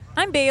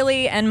I'm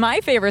Bailey, and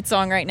my favorite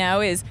song right now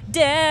is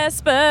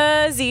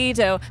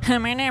Despacito.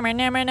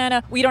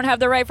 We don't have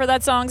the right for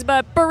that songs,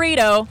 but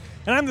burrito.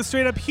 And I'm the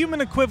straight-up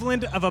human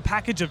equivalent of a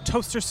package of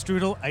toaster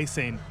strudel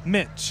icing,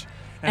 Mitch.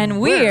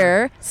 And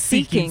we're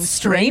Seeking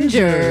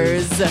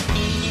Strangers.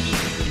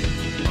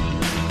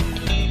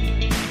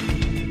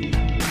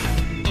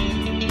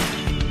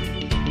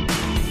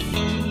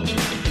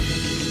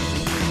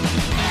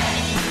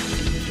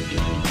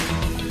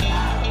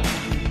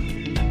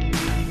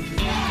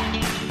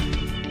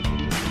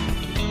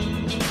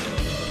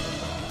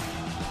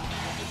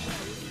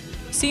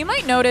 So you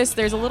might notice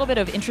there's a little bit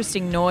of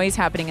interesting noise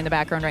happening in the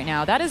background right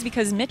now. That is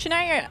because Mitch and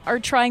I are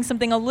trying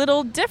something a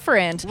little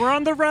different. We're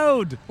on the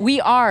road. We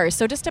are.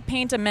 So just to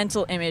paint a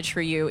mental image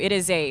for you, it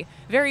is a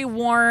very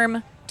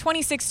warm,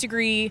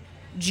 26-degree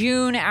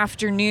June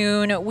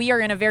afternoon. We are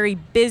in a very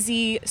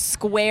busy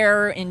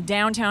square in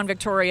downtown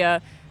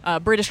Victoria,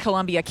 British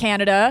Columbia,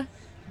 Canada.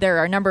 There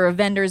are a number of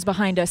vendors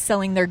behind us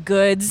selling their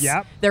goods.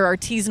 Yep. Their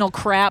artisanal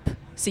crap,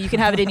 so you can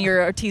have it in your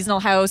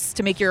artisanal house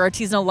to make your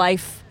artisanal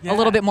life a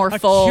little bit more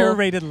full. A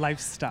curated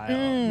lifestyle.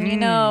 You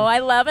know, I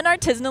love an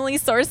artisanally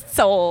sourced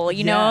soul,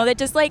 you know, that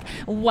just like,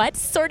 what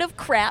sort of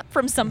crap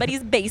from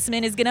somebody's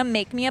basement is going to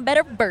make me a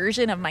better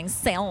version of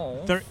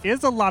myself? There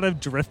is a lot of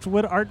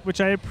driftwood art,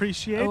 which I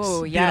appreciate.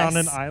 Oh, being yes. on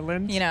an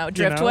island. You know,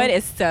 driftwood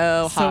is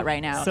so hot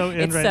right now.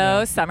 It's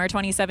now. summer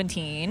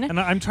 2017. And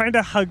I'm trying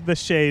to hug the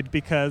shade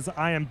because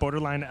I am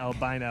borderline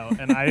albino,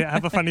 and I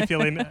have a funny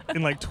feeling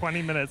in like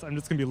 20 minutes I'm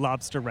just going to be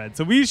lobster red.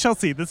 So we shall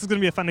see. This is going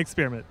to be a fun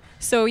experiment.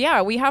 So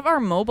yeah, we have our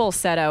mobile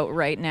set out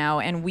right now,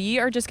 and we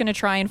are just going to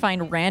try and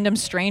find random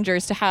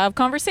strangers to have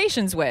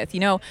conversations with. You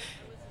know,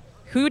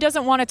 who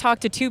doesn't want to talk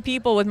to two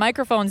people with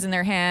microphones in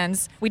their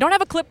hands? We don't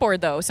have a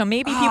clipboard though, so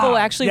maybe people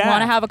actually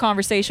want to have a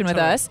conversation with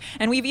us.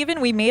 And we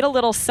made a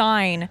little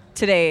sign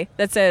today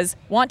that says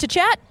 "Want to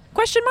chat?" ?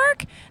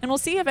 And we'll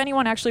see if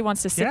anyone actually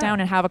wants to sit down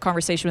and have a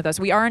conversation with us.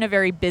 We are in a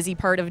very busy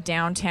part of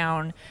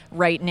downtown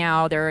right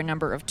now. There are a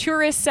number of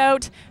tourists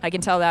out. I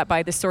can tell that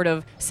by the sort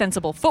of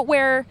sensible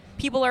footwear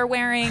people are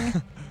wearing.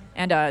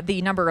 And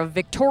the number of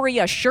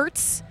Victoria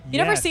shirts. You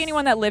never see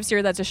anyone that lives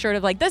here that's a shirt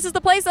of like, this is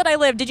the place that I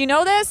live. Did you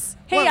know this?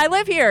 Hey, I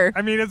live here.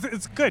 I mean,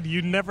 it's good.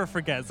 You never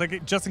forget. It's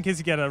like, just in case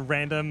you get a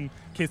random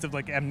case of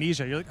like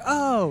amnesia, you're like,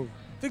 oh,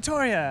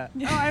 Victoria.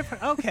 Oh,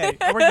 okay.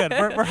 We're good.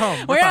 We're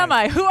home. Where am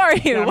I? Who are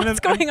you?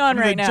 What's going on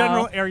right now? The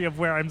general area of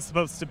where I'm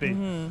supposed to be.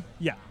 Mm-hmm.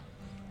 Yeah.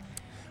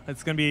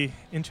 It's going to be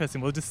interesting.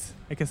 We'll just,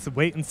 I guess,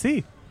 wait and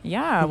see.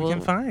 Yeah. What we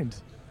can find.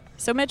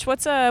 So, Mitch,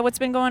 what's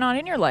been going on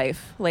in your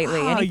life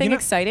lately? Anything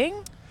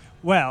exciting?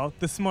 Well,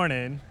 this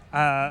morning,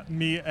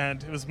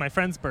 it was my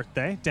friend's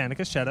birthday,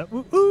 Danica, shout out,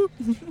 woo, woo.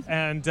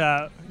 And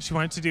she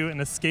wanted to do an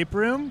escape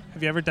room.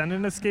 Have you ever done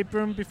an escape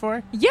room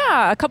before?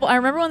 Yeah, a couple. I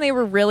remember when they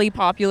were really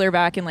popular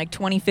back in like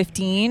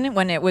 2015,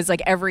 when it was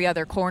like every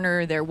other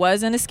corner there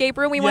was an escape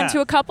room. We went to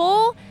a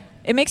couple.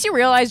 It makes you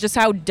realize just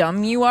how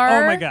dumb you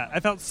are. Oh my God, I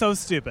felt so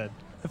stupid.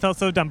 I felt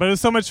so dumb, but it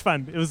was so much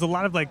fun. It was a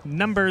lot of like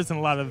numbers and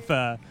a lot of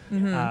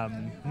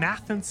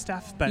math and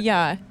stuff. But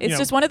yeah, it's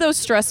just one of those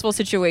stressful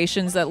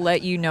situations that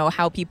let you know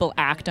how people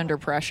act under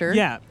pressure.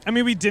 Yeah, I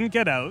mean, we didn't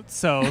get out,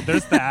 so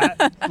there's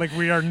that. Like,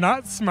 we are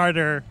not smart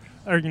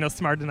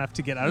enough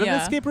to get out of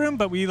the escape room,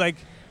 but we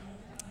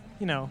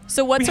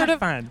So what sort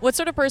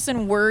of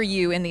person were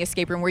you in the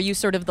escape room? Were you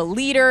sort of the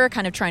leader,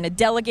 kind of trying to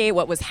delegate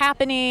what was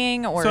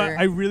happening, or? So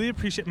I really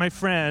appreciate my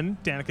friend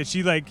Danica.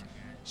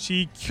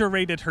 She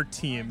curated her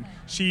team.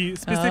 She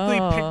specifically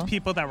picked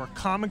people that were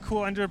calm and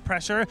cool under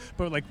pressure,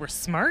 but like were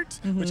smart,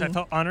 which I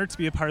felt honored to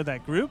be a part of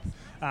that group.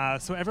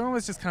 So everyone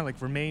was just kind of like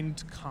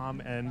remained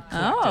calm and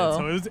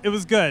collected. So it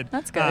was good.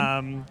 That's good.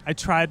 I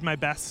tried my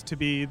best to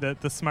be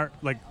the smart,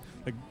 like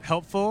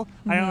helpful.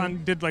 I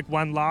did like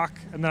one lock,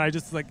 and then I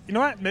just like, you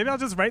know what? Maybe I'll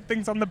just write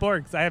things on the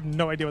board because I have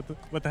no idea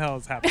what the hell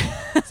is happening.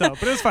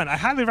 But it was fun. I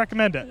highly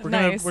recommend it.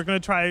 We're gonna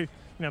try,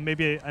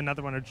 maybe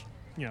another one, or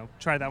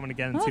try that one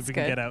again and see if we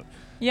can get out.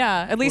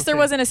 Yeah, at least there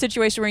wasn't a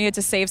situation where you had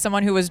to save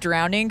someone who was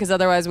drowning, because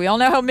otherwise we all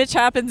know how Mitch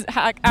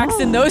acts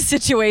in those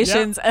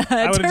situations.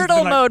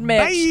 Turtle mode,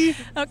 Mitch.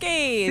 Bye.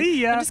 Okay,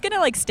 see ya. I'm just gonna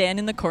stand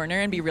in the corner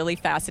and be really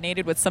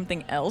fascinated with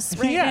something else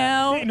right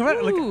now. You know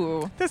what?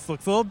 Like, this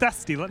looks a little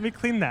dusty. Let me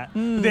clean that.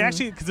 But they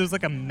actually, because it was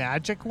like a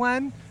magic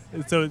one,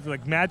 so it's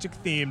like magic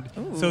themed.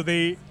 So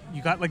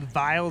you got like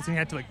vials and you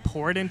had to like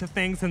pour it into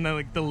things, and then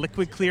like the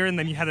liquid clear, and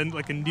then you had a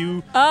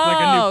new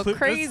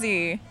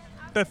crazy.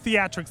 The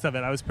theatrics of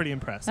it, I was pretty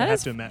impressed. I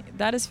have to admit.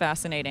 That is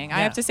fascinating. Yeah.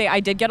 I have to say,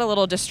 I did get a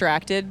little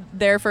distracted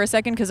there for a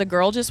second because a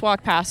girl just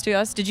walked past to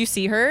us. Did you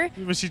see her?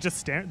 Was she just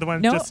staring? The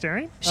one no, just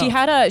staring? She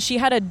had a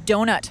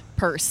donut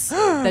purse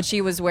that she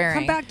was wearing.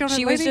 Come back,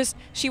 donut lady.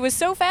 She was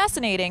so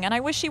fascinating, and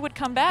I wish she would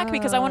come back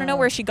because I want to know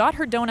where she got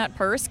her donut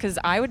purse, because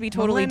I would be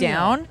totally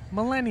down.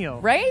 Millennial.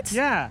 Right?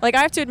 Yeah. Like,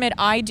 I have to admit,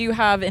 I do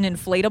have an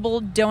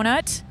inflatable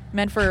donut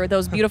meant for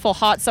those beautiful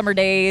hot summer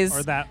days.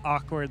 Or that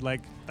awkward,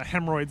 like, the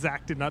hemorrhoids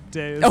acting up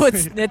days. Oh,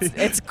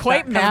 it's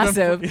quite That kind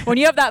of- massive. When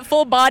you have that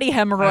full body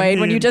hemorrhoid,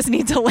 when you mean- just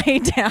need to lay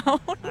down.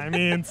 I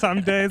mean,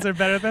 some days are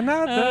better than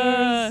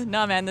others.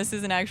 No, man, this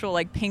is an actual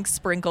like pink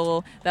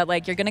sprinkle that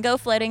like you're gonna go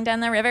floating down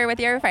the river with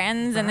your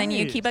friends, and then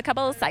you Right. keep a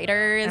couple of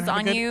ciders And have a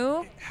on good-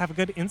 you. Have a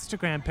good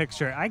Instagram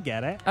picture. I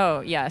get it.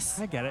 Oh yes.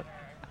 I get it.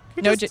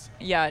 Can we No, just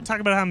yeah. talk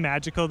about how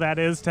magical that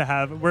is to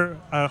have. We're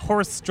a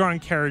horse-drawn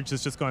carriage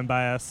is just going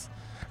by us.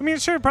 I mean,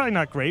 sure, probably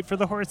not great for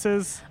the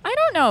horses, I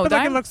don't know. but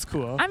like, it I'm- looks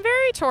cool. I'm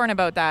very torn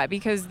about that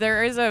because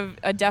there is a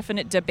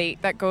definite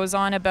debate that goes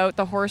on about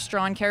the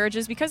horse-drawn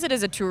carriages because it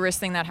is a tourist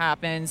thing that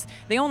happens.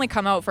 They only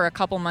come out for a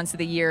couple months of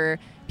the year.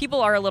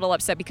 People are a little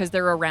upset because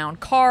they're around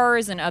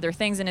cars and other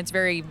things, and it's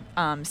very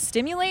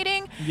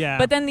stimulating. Yeah.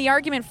 But then the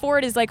argument for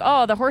it is like,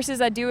 oh, the horses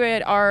that do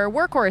it are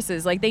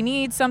workhorses. Like they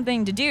need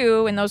something to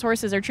do, and those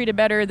horses are treated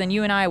better than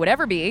you and I would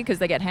ever be because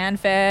they get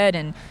hand-fed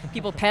and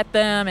people pet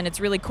them, and it's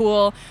really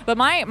cool. But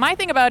my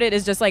thing about it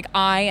is just like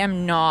I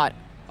am not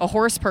a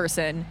horse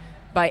person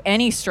by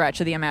any stretch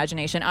of the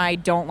imagination. I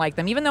don't like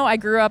them. Even though I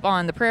grew up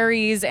on the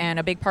prairies and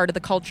a big part of the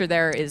culture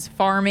there is And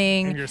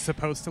farming. you're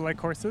supposed to like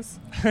horses?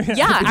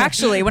 Yeah,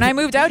 actually, when I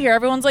moved out here,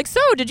 everyone's like,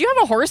 so did you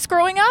have a horse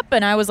growing up?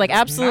 And I was like,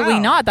 absolutely No.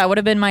 not. That would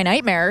have been my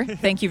nightmare.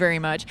 Thank you very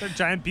much. They're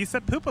giant beasts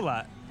that poop a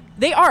lot.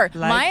 They are. Like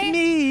my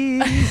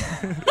me.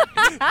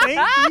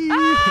 Thank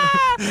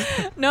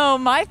you. No,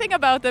 my thing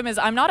about them is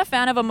I'm not a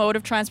fan of a mode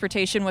of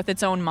transportation with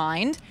its own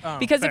mind. Oh,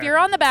 Because if fair. you're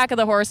on the back of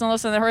the horse and all of a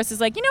sudden the horse is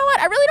like, you know what,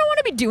 I really don't want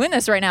to be doing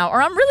this right now,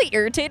 or I'm really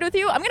irritated with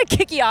you, I'm going to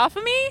kick you off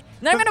of me, and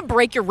then I'm going to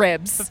break your The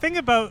ribs. thing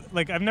about,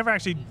 like, I've never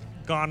actually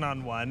gone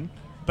on one,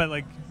 but,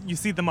 like, you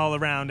see them all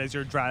around as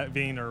you're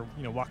driving or,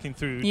 you know, walking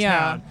through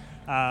Yeah.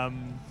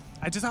 town.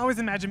 I just always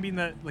imagine being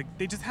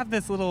they just have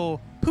this little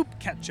poop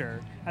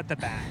catcher at the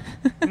back.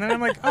 And then I'm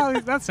like, oh,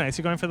 that's nice.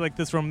 You're going for, like,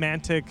 this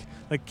romantic,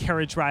 like,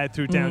 carriage ride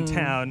through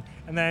downtown.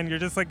 And then you're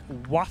just, like,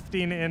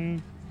 wafting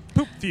in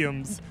poop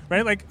fumes,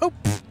 right? Like, oh,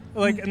 pfft,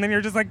 like, and then you're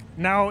just, like,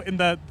 now in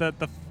the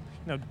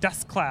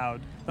dust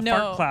cloud, the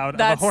fart cloud of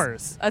a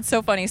horse. That's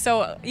so funny.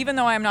 So even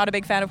though I'm not a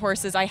big fan of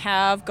horses, I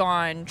have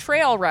gone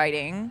trail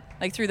riding,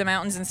 like through the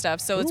mountains and stuff.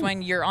 So it's Ooh.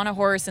 when you're on a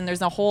horse and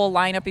there's a whole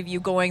lineup of you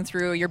going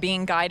through, you're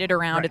being guided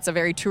around. Right. It's a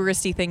very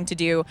touristy thing to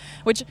do,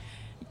 which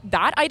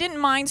that I didn't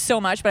mind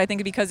so much, but I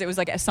think because it was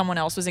like someone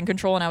else was in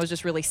control and I was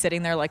just really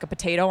sitting there like a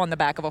potato on the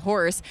back of a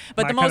horse.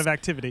 But My the kind most of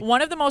activity.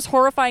 one of the most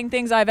horrifying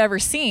things I've ever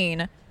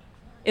seen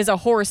is a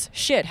horse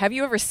shit. Have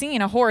you ever seen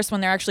a horse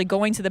when they're actually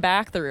going to the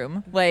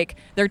bathroom? Like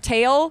their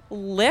tail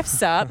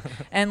lifts up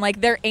and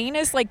like their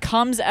anus like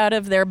comes out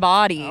of their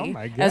body Oh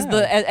my as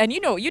God. and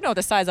you know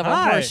the size of a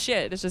Hi. horse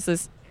shit. It's just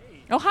this.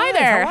 Oh hi Hi,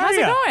 there. how are How's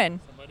ya? it going?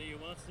 Somebody who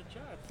wants to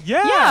chat.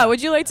 Yeah.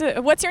 Would you like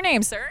to? What's your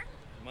name, sir?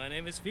 My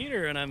name is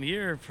Peter, and I'm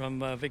here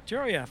from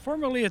Victoria,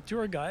 formerly a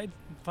tour guide,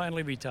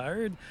 finally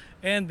retired,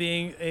 and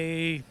being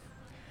a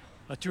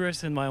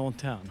tourist in my own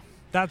town.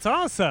 That's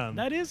awesome.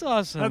 That is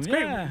awesome. That's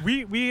yeah.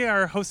 great. We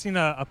are hosting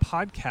a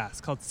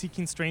podcast called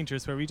Seeking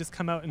Strangers, where we just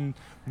come out and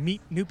meet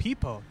new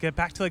people, get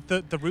back to like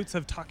the roots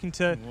of talking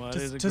to Well, to,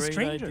 that is a to great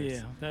strangers.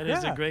 idea. That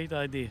is Yeah. a great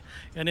idea.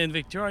 And in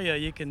Victoria,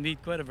 you can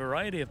meet quite a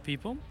variety of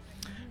people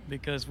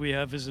because we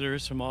have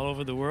visitors from all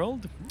over the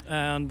world.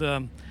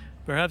 And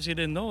perhaps you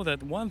didn't know that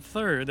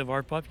 1/3 of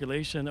our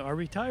population are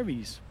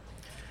retirees.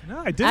 No,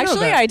 I did know Actually,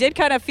 that. I did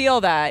kind of feel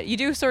that. You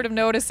do sort of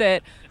notice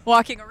it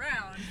walking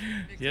around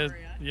Yes,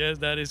 Victoria. yes,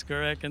 that is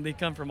correct. And they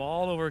come from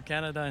all over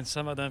Canada, and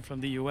some of them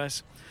from the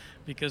U.S.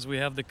 because we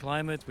have the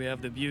climate, we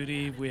have the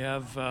beauty, we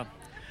have,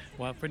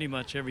 pretty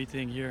much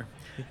everything here.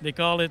 They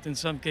call it, in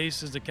some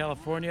cases, the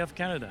California of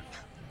Canada.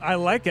 I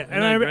like it.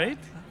 Isn't that great?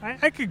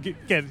 I could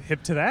get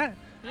hip to that.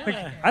 Like,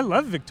 Yeah. I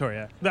love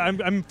Victoria.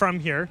 I'm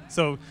from here,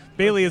 so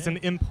Bailey is an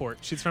import.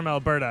 She's from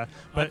Alberta,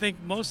 I but think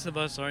most of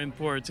us are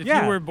imports. If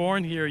Yeah. you were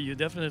born here, you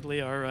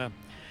definitely are a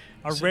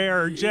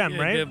rare gem,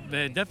 right?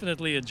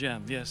 Definitely a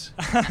gem, yes.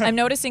 I'm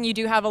noticing you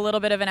do have a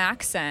little bit of an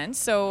accent.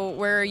 So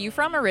where are you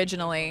from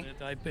originally?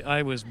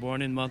 I was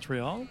born in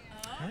Montreal.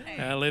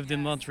 I lived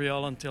in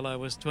Montreal until I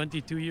was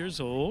 22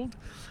 years old,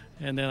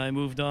 and then I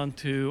moved on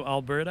to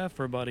Alberta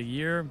for about a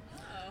year.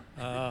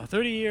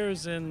 30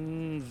 years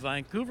in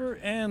Vancouver,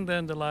 and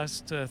then the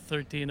last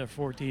 13 or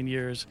 14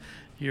 years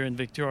here in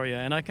Victoria.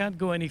 And I can't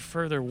go any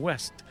further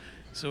west,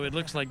 so it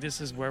looks like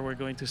this is where we're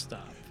going to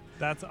stop.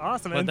 That's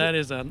awesome. But And that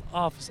is an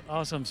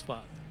awesome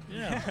spot.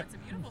 Yeah. It's a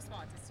beautiful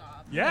spot to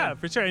stop. yeah,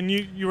 for sure. And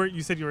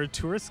you said you were a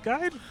tourist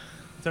guide?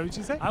 Is that what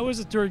you said? I was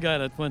a tour guide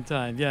at one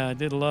time. Yeah, I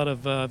did a lot of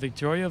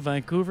Victoria,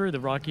 Vancouver,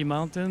 the Rocky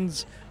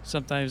Mountains,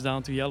 sometimes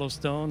down to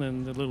Yellowstone,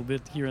 and a little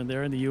bit here and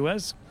there in the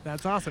U.S.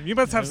 That's awesome. You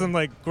must have some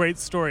like great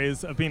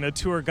stories of being a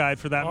tour guide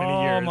for that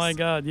many years. Oh my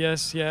God,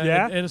 yes, yeah.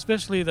 Yeah? And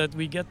especially that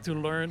we get to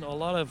learn a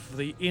lot of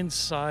the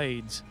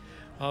insides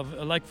of,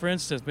 like for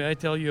instance, may I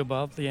tell you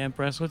about the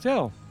Empress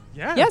Hotel?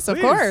 Yeah. Yes, of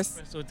please. course.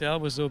 Empress Hotel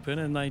was open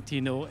in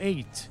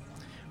 1908.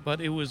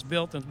 but it was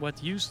built on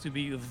what used to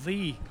be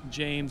the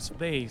James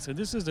Bay. So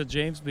this is the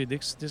James Bay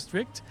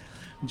district.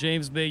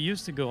 James Bay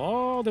used to go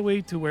all the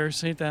way to where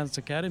St. Anne's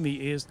Academy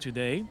is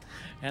today,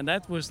 and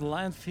that was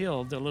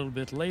landfilled a little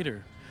bit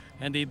later.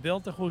 And they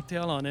built a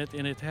hotel on it,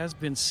 and it has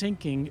been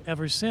sinking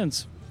ever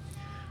since.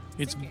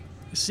 It's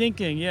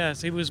sinking,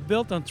 yes. It was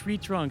built on tree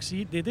trunks.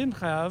 They didn't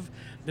have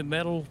the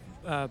metal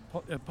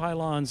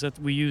pylons that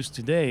we use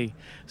today.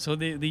 So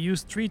they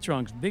used tree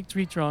trunks, big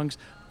tree trunks,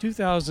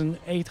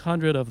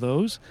 2,800 of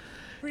those.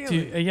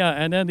 Really?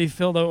 And then they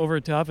filled over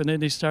top, and then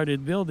they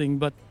started building.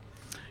 But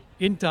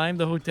in time,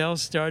 the hotel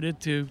started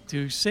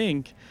to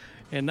sink.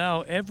 And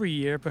now every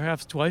year,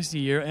 perhaps twice a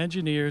year,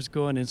 engineers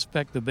go and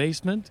inspect the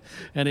basement,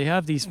 and they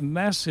have these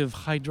massive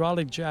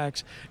hydraulic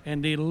jacks,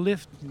 and they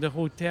lift the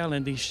hotel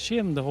and they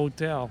shim the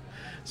hotel.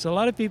 So a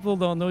lot of people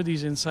don't know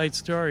these inside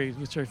stories,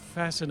 which are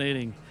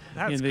fascinating.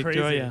 That's in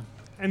Victoria.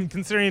 crazy. And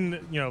considering,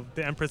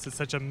 the Empress is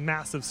such a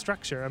massive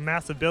structure, a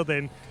massive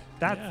building,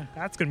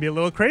 that's going to be a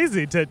little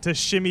crazy to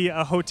shimmy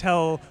a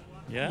hotel,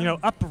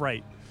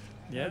 upright.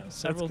 Yeah,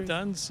 several crazy.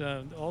 tons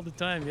all the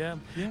time, yeah.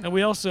 And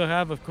we also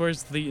have, of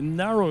course, the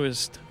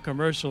narrowest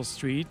commercial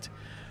street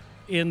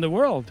in the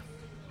world.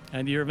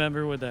 And do you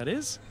remember what that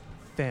is?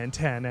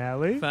 Fantan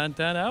Alley.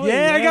 Fantan Alley.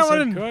 Yeah, yes, I got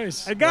one. Of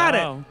course. I got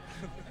Wow.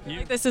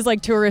 This is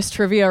like tourist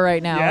trivia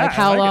right now. Yeah, like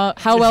I like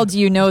how well do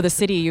you know the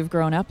city you've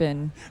grown up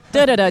in? Do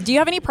you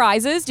have any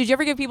prizes? Did you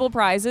ever give people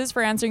prizes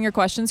for answering your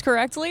questions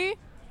correctly?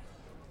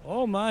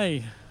 Oh,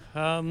 my.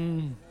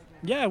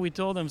 Yeah, we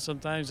told them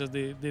sometimes that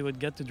they would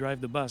get to drive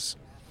the bus.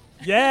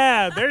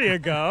 Yeah, there you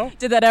go.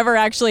 Did that ever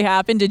actually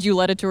happen? Did you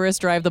let a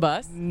tourist drive the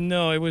bus?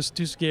 No, it was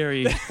too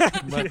scary.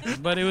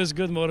 but it was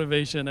good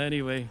motivation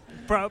anyway.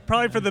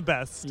 Probably for the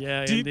best.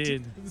 Yeah,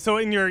 indeed. So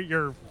in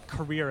your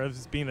career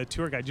as being a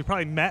tour guide, you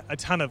probably met a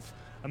ton of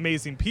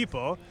amazing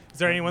people. Is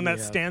there anyone that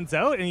stands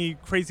out? Any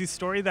crazy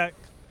story that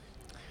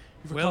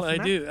you've Well, I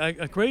from do.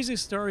 A crazy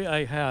story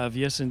I have,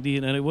 yes,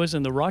 indeed. And it was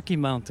in the Rocky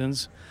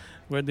Mountains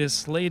where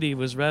this lady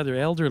was rather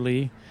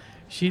elderly.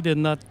 She did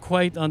not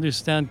quite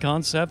understand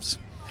concepts.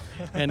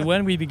 And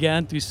when we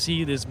began to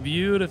see this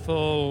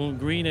beautiful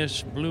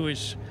greenish,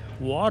 bluish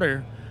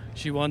water,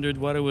 she wondered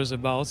what it was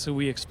about. So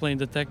we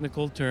explained the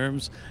technical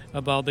terms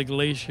about the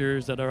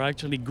glaciers that are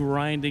actually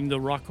grinding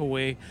the rock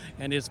away,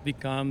 and it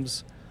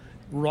becomes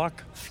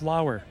rock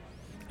flour.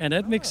 And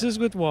that mixes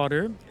with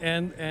water,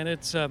 and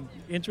it's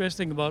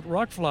interesting about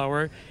rock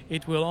flour,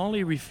 it will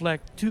only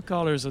reflect two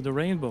colors of the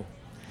rainbow,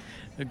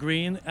 the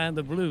green and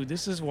the blue.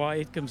 This is why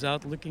it comes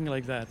out looking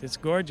like that. It's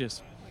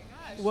gorgeous.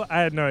 Well, I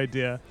had no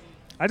idea.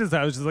 I just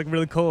thought it was just like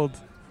really cold.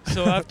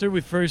 So after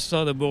we first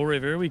saw the Bow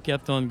River, we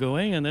kept on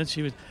going, and then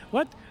she was,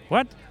 what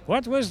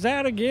was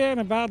that again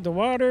about the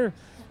water?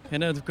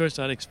 And then, of course,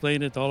 I'd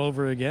explain it all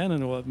over again,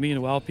 and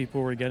meanwhile,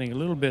 people were getting a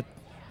little bit,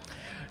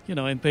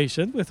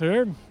 impatient with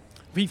her.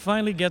 We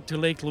finally get to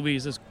Lake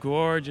Louise, this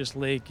gorgeous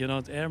lake,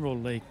 it's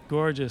Emerald Lake,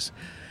 gorgeous.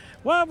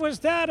 What was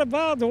that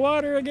about the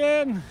water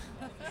again?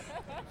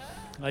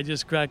 I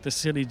just cracked a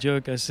silly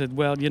joke. I said,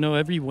 well,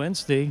 every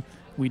Wednesday,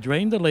 we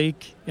drain the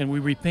lake and we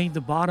repaint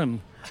the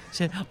bottom. She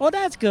said, oh,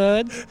 that's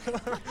good.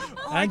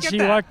 And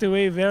she walked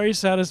away very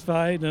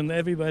satisfied, and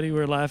everybody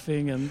were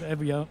laughing, and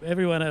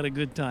everyone had a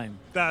good time.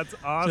 That's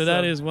awesome. So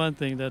that is one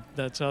thing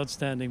that's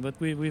outstanding. But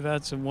we've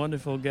had some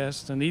wonderful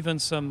guests, and even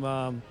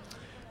some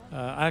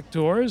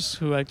actors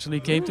who actually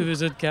came to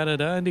visit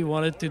Canada, and they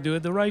wanted to do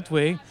it the right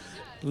way.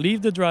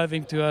 Leave the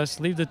driving to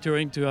us, leave the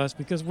touring to us,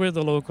 because we're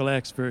the local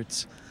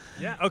experts.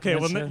 Yeah. Okay.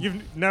 Yes, Well,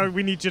 now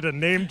we need you to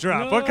name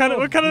drop. No, what kind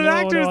of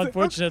actors? No,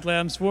 unfortunately,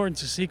 I'm sworn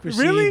to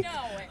secrecy. Really? No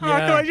way. Oh,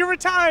 come on, you're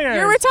retired.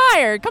 You're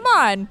retired. Come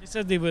on. They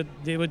said they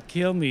would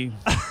kill me,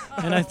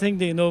 and I think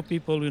they know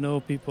people who know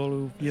people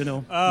who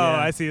Oh,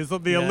 Yeah. I see. It's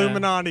the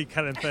Illuminati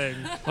kind of thing.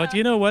 But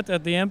you know what?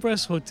 At the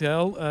Empress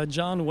Hotel,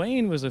 John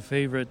Wayne was a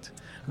favorite.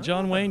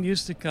 John Wayne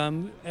used to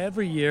come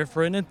every year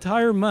for an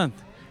entire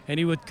month. And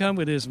he would come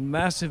with his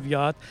massive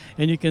yacht,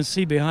 and you can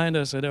see behind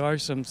us that there are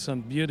some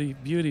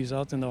beauties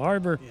out in the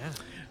harbor.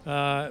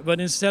 Yeah.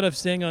 But instead of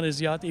staying on his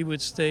yacht, he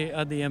would stay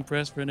at the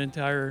Empress for an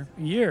entire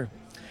year.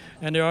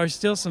 And there are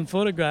still some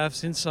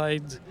photographs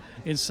inside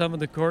in some of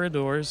the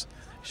corridors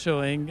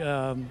showing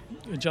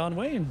John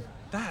Wayne.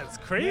 That's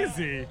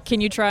crazy.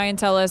 Can you try and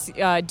tell us,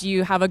 do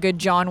you have a good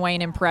John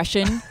Wayne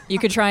impression you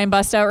could try and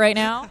bust out right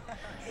now?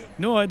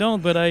 No, I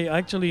don't, but I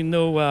actually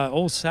know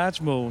old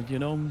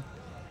Satchmo,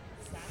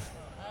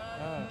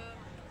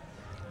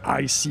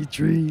 I see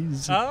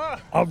trees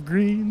of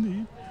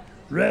green,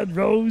 red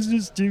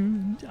roses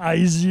too.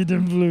 I see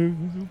them blue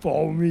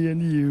for me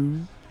and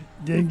you.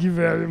 Thank you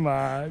very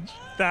much.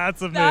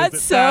 That's amazing.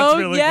 That's so, that's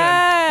really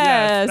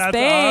yes. good. That's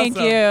Thank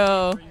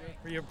awesome. you.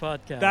 For your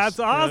podcast. That's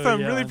awesome.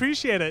 Yeah. Really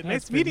appreciate it.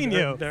 That's Nice meeting been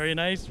you. Very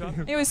nice.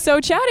 It was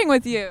so chatting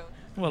with you.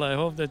 Well, I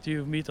hope that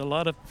you meet a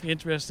lot of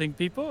interesting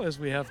people, as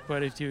we have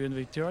quite a few in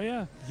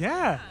Victoria,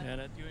 Yeah. and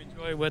that you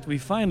enjoy what we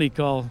finally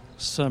call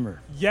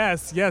summer.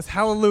 Yes.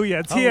 Hallelujah.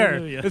 It's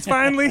Hallelujah. here. It's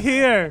finally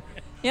here.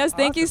 Yes,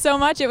 thank you so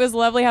much. It was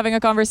lovely having a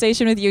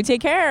conversation with you.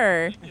 Take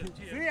care.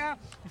 See ya.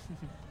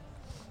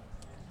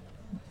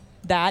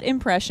 that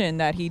impression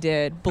that he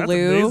did That's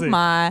blew amazing.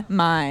 my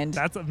mind.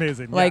 That's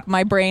amazing. Like yeah.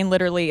 my brain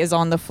literally is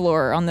on the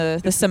floor, on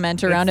the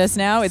cement around us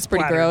now. It's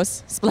pretty splattered.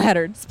 gross.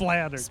 Splattered.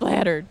 Splattered.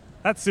 Splattered.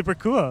 That's super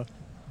cool.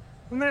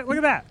 Look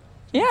at that.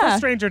 Yeah. Put a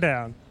stranger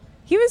down.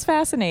 He was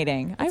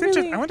fascinating. It's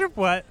interesting. I wonder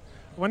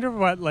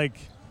what like.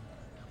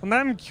 Well, now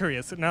I'm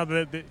curious. Now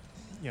that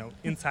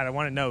inside, I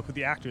want to know who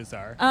the actors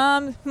are.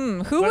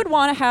 Who would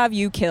want to have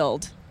you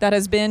killed that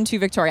has been to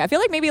Victoria? I feel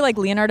like maybe like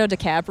Leonardo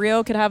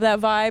DiCaprio could have that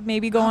vibe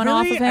maybe going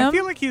off Really? of him. I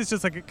feel like he's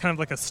just like kind of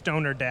like a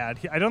stoner dad.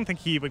 I don't think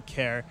he would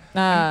care.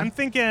 Ah. I'm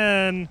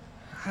thinking,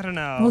 I don't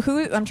know.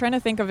 Well, I'm trying to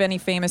think of any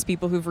famous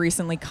people who've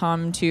recently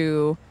come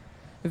to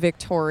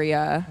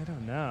Victoria I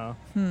don't know.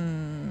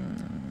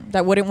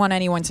 that wouldn't want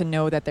anyone to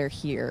know that they're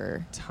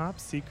here. Top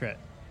secret.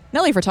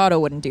 Nelly Furtado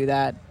wouldn't do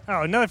that.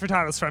 Oh, Nelly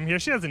Furtado's from here.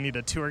 She doesn't need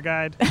a tour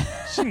guide.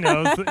 She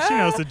knows. She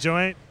knows the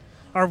joint.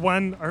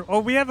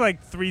 We have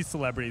like 3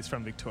 celebrities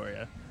from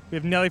Victoria. We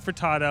have Nelly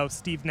Furtado,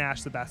 Steve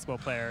Nash, the basketball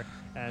player,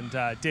 and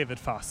David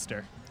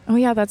Foster. Oh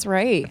yeah, that's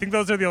right. I think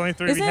those are the only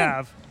 3 we Isn't-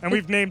 have, and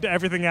we've named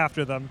everything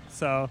after them.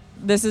 So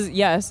This is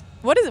yes.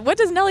 What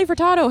does Nelly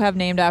Furtado have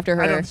named after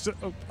her? I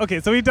don't.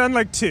 Okay, so we've done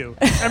like 2,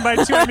 and by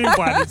 2 I mean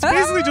 1. It's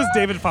basically just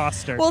David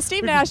Foster. Well,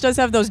 Steve Nash does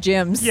have those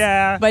gyms.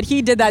 Yeah. But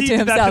he did that He to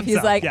did that himself. He's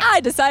himself, like, yeah. I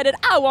decided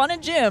I want a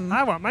gym.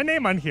 I want my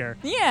name on here.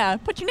 Yeah,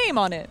 put your name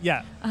on it.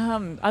 Yeah.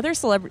 Other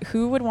celebrity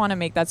who would want to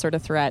make that sort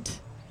of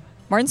threat?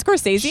 Martin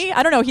Scorsese?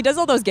 I don't know. He does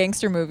all those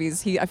gangster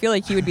movies. I feel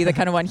like he would be the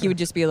kind of one. He would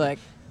just be like,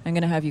 I'm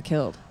gonna have you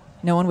killed.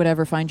 No one would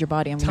ever find your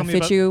body. I'm Tell gonna me fit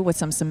about- you with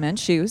some cement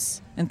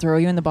shoes and throw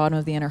you in the bottom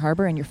of the Inner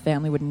Harbor, and your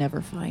family would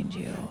never find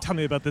you. Tell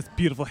me about this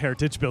beautiful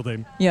heritage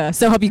building. Yeah.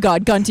 So help you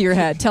God. Gun to your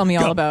head. Tell me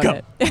all Go, about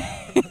go.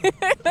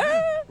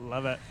 it.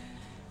 Love it.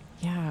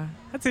 Yeah.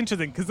 That's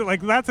interesting because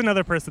like that's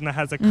another person that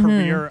has a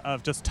career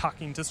of just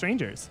talking to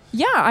strangers.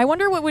 Yeah, I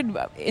wonder what would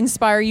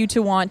inspire you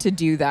to want to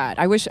do that.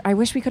 I wish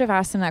we could have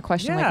asked him that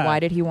question. Yeah. Like, why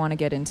did he want to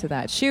get into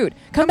that? Shoot,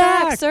 come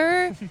back, back.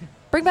 sir.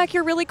 Bring back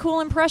your really cool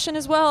impression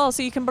as well,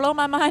 so you can blow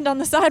my mind on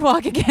the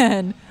sidewalk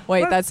again.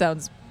 Wait, What? that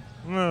sounds.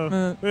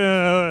 Oh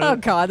Oh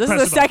God, this is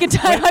the Questionable. second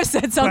time I've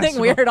said something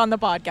Questionable. weird on the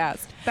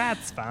podcast.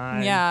 That's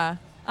fine. Yeah.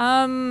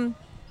 Hi,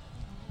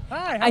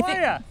 how I think-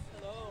 are ya?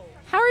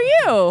 How are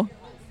you?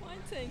 Fine,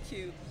 thank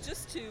you.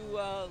 Just to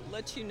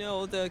let you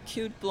know, the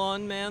cute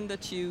blonde man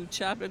that you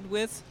chatted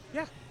with,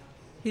 Yeah.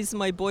 he's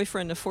my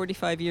boyfriend of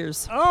 45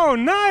 years. Oh,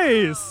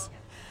 nice.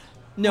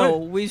 No,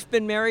 What? we've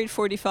been married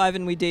 45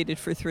 and we dated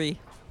for 3.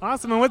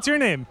 Awesome. And what's your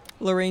name?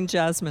 Lorraine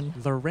Jasmine.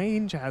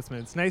 Lorraine Jasmine.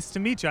 It's nice to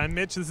meet you. I'm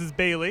Mitch. This is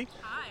Bailey.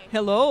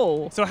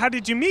 Hello. So how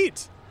did you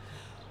meet?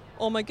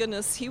 Oh my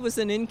goodness, he was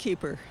an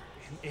innkeeper.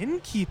 An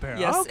innkeeper.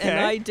 Yes, Okay. and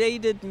I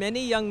dated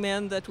many young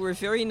men that were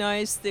very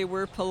nice. They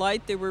were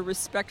polite, they were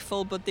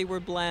respectful, but they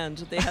were bland.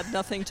 They had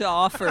nothing to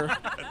offer.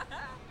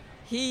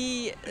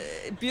 He,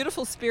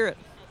 beautiful spirit,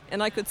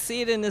 and I could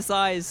see it in his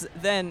eyes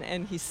then,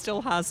 and he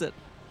still has it.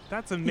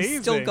 That's amazing.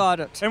 He still got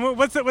it. And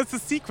what's the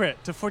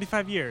secret to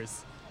 45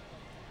 years?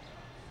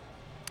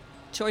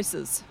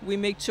 Choices. We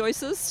make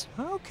choices,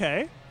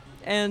 Okay.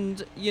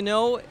 and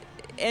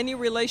any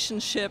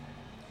relationship,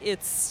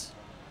 it's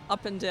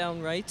up and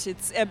down, right?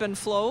 It's ebb and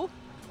flow.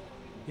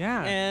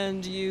 Yeah.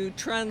 And you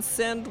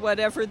transcend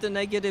whatever the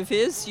negative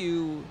is,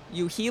 you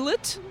heal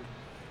it,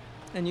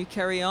 and you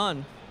carry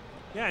on.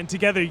 Yeah, and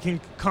together you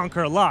can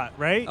conquer a lot,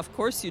 right? Of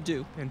course you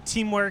do. And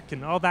teamwork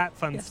and all that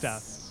fun Yes.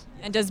 stuff.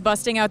 And does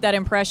busting out that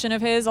impression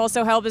of his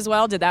also help as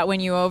well? Did that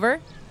win you over?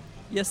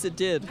 Yes, it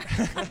did.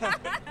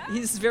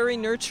 He's very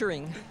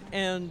nurturing,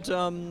 and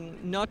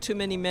not too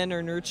many men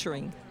are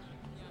nurturing.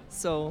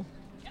 So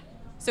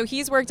So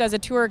he's worked as a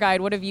tour guide.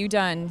 What have you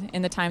done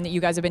in the time that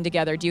you guys have been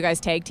together? Do you guys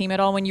tag team at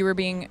all when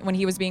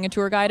he was being a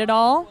tour guide at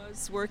all? I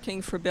was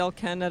working for Bell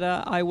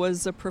Canada. I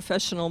was a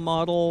professional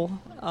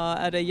model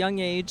at a young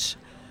age.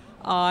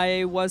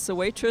 I was a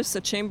waitress,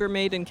 a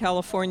chambermaid in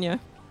California.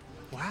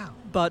 Wow.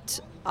 But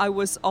I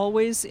was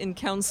always in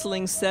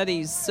counseling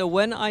studies. So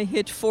when I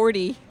hit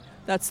 40,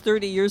 that's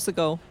 30 years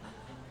ago,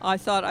 I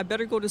thought I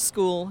better go to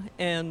school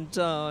and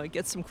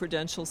get some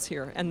credentials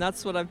here. And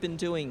that's what I've been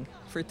doing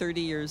for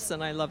 30 years,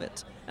 and I love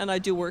it. And I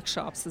do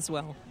workshops as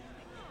well.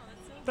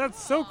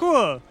 That's so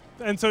cool.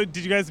 And so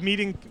did you guys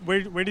meet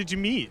where did you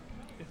meet?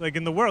 Like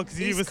in the world? Because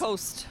East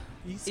Coast.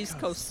 East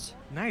Coast.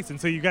 Nice. And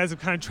so you guys have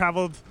kind of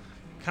traveled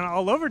kind of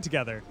all over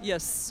together.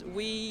 Yes,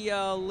 we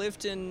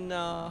lived in,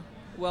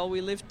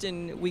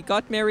 we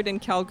got married in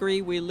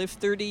Calgary. We lived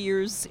 30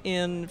 years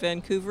in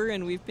Vancouver,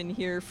 and we've been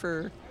here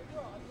for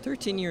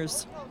 13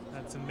 years.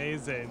 That's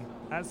amazing.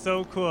 That's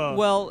so cool.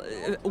 Well,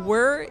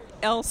 where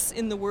else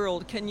in the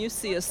world can you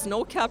see a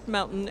snow-capped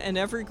mountain, an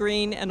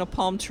evergreen, and a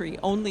palm tree?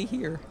 Only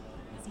here.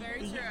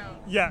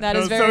 yeah, That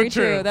no, is very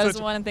so true. That So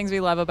is one of the things we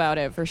love about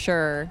it, for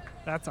sure.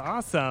 That's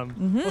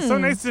awesome. Well, so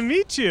nice to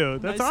meet you.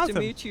 That's nice awesome.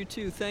 to meet you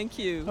too. Thank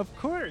you. Of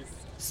course.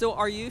 So,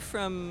 are you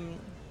from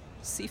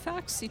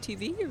CFAX,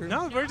 CTV, or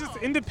No, we're just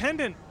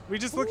independent. We're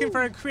just looking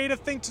for a creative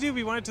thing to do.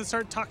 We wanted to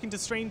start talking to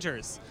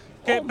strangers.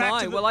 Oh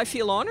my! Well, I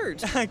feel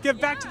honored.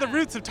 Get back to the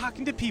roots of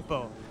talking to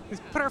people.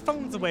 Just put our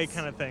phones away,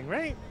 kind of thing,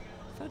 right?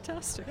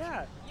 Fantastic.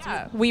 Yeah.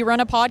 Yeah. We run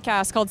a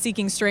podcast called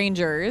Seeking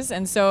Strangers,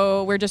 and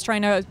so we're just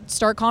trying to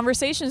start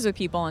conversations with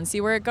people and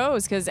see where it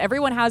goes, because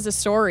everyone has a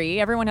story,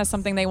 everyone has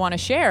something they want to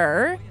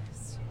share.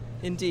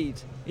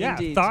 Indeed. Yeah,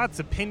 Indeed. thoughts,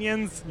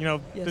 opinions, Yes.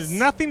 there's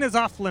nothing is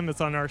off limits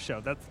on our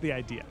show. That's the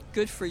idea.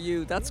 Good for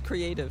you. That's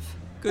creative.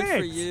 Good for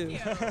Thanks. you.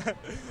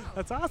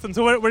 That's awesome.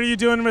 So what are you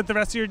doing with the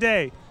rest of your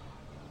day?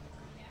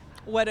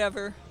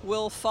 Whatever.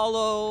 We'll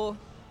follow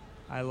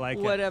I like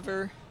it.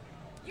 whatever.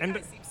 And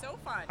seem so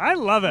fun. I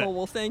love it. Oh,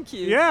 well, thank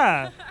you.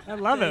 Yeah, I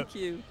love it. Thank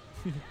you.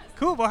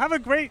 Cool. Well, have a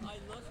great. I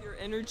love your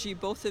energy,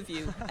 both of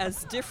you.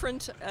 As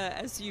different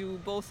as you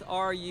both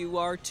are, you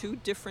are two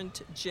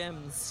different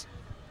gems.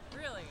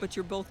 Really? But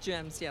you're both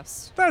gems,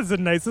 yes. That's the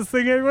nicest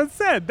thing anyone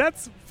said.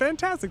 That's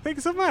fantastic. Thank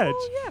you so much.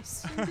 Oh,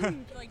 yes.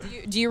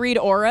 Indeed. Do you read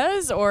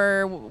auras,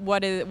 or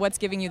what's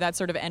giving you that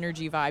sort of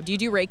energy vibe? Do you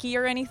do Reiki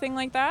or anything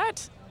like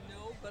that?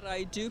 No, but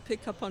I do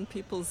pick up on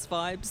people's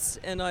vibes,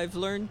 and I've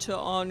learned to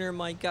honor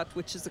my gut,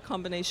 which is a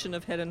combination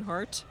of head and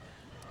heart.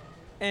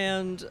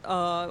 And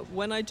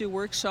when I do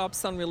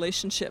workshops on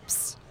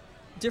relationships,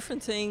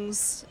 different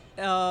things,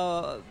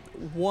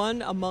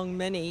 one among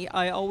many,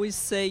 I always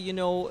say,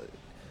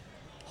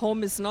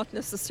 home is not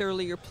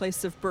necessarily your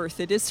place of birth.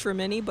 It is for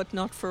many, but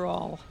not for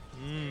all.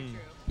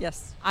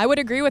 Yes. I would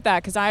agree with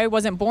that, because I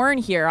wasn't born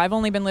here. I've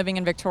only been living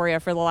in Victoria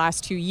for the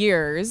last 2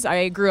 years.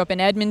 I grew up in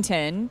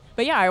Edmonton.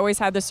 But yeah, I always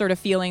had this sort of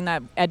feeling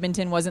that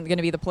Edmonton wasn't going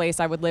to be the place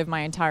I would live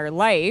my entire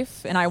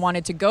life. And I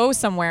wanted to go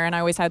somewhere, and I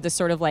always had this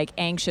sort of like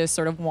anxious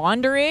sort of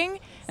wandering.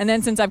 And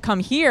then since I've come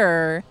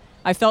here,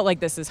 I felt like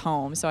this is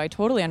home. So I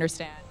totally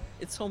understand.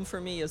 It's home for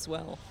me as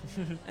well.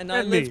 And I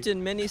Really? lived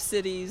in many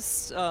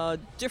cities,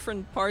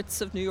 different parts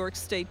of New York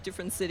State,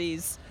 different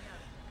cities,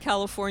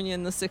 California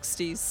in the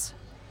 60s.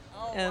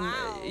 And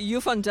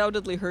you've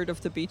undoubtedly heard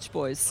of the Beach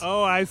Boys.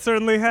 Oh, I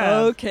certainly have.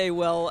 Okay,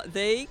 well,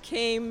 they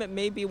came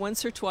maybe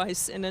once or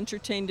twice and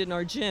entertained in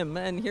our gym.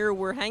 And here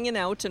we're hanging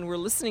out and we're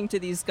listening to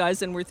these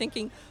guys and we're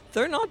thinking,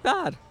 they're not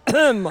bad.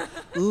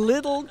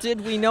 Little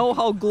did we know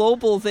how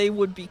global they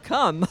would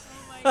become.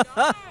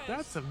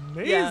 That's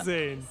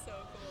amazing.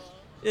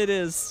 It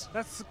is.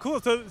 That's cool.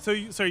 So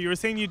you were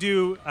saying you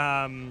do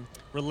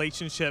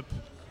relationship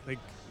like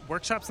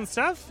workshops and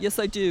stuff? Yes,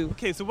 I do.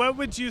 Okay, so what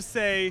would you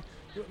say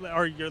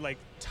are your like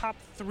top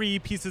 3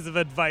 pieces of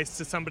advice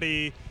to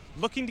somebody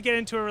looking to get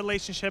into a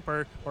relationship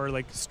or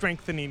like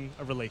strengthening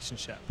a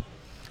relationship?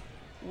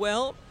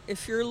 Well,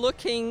 if you're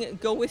looking,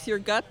 go with your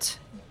gut,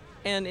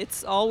 and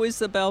it's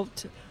always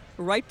about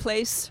right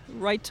place,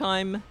 right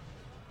time,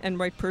 and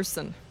right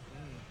person.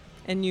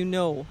 And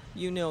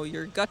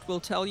your gut will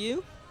tell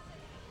you.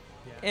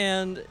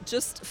 And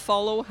just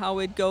follow how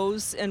it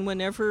goes, and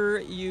whenever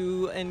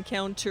you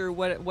encounter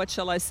what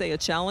shall I say, a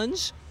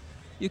challenge,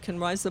 you can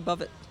rise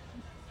above it.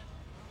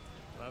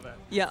 Love it.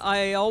 Yeah,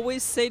 I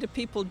always say to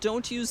people,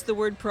 don't use the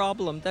word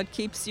problem. That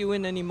keeps you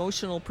in an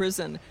emotional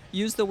prison.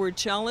 Use the word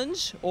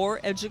challenge or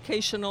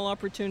educational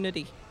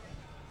opportunity.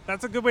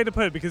 That's a good way to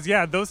put it, because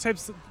those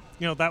types of,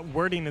 that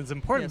wording is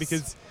important Yes.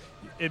 because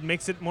it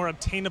makes it more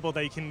obtainable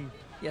that you can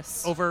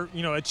Yes.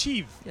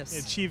 achieve,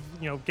 Yes.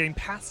 getting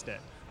past it.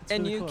 It's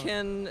And really you cool.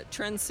 can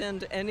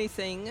transcend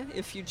anything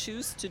if you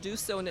choose to do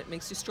so, and it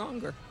makes you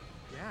stronger.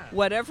 Yeah.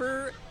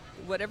 Whatever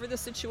the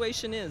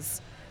situation is,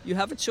 you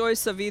have a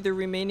choice of either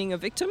remaining a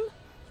victim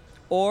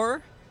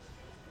or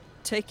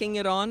taking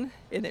it on,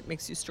 and it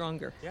makes you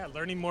stronger. Yeah,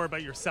 learning more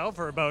about yourself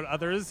or about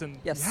others, and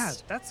Yes. yeah,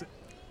 that's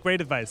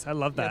great advice. I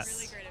love that. Yes.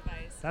 Really Great advice.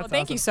 That's Well,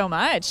 thank you so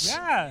much.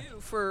 Yeah, Thank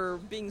you for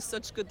being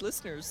such good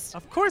listeners.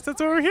 of course,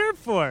 that's what we're here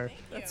for.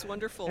 That's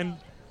wonderful. And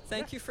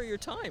Thank you for your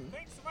time.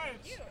 thanks so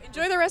much.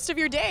 Enjoy the rest of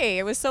your day.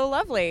 It was so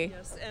lovely.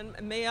 Yes, and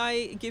may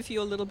I give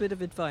you a little bit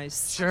of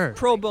advice? Sure.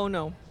 Pro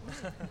bono.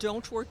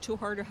 Don't work too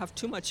hard or have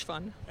too much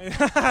fun.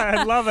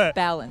 I love it.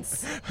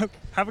 Balance.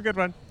 Have a good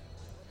one.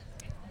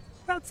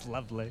 That's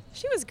lovely.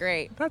 She was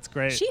great. That's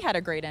great. She had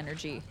a great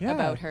energy Yeah.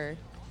 about her.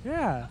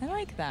 Yeah, I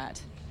like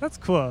that. that's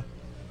cool.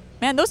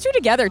 Man, those two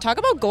together, talk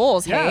about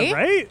goals, Yeah, hey?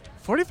 right?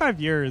 45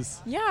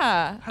 years.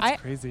 Yeah.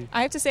 That's crazy.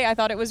 I have to say, I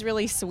thought it was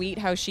really sweet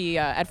how she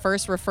at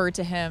first referred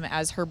to him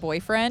as her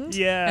boyfriend.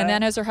 Yeah. And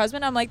then as her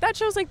husband. I'm like, that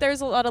shows like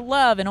there's a lot of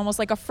love and almost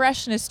like a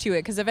freshness to it.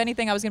 Because if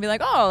anything, I was going to be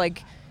like, oh,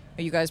 like,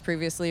 are you guys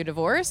previously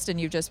divorced and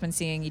you've just been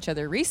seeing each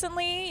other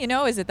recently?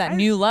 Is it that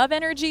new love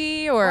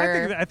energy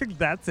or? I think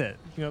that's it.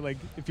 Like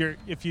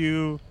if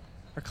you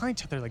are calling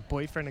each other like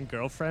boyfriend and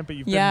girlfriend, but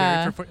you've been Yeah.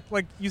 married for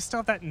like you still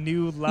have that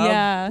new love.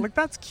 Yeah. Like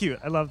that's cute.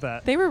 I love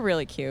that. They were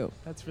really cute.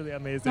 That's really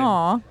amazing.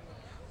 Aw.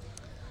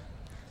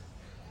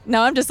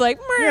 Now I'm just like,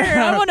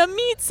 Yeah. I want to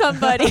meet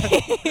somebody.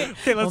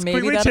 Okay, let's maybe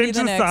quickly that'll be change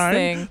the the next sign.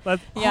 thing.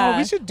 Oh,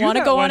 we should do Want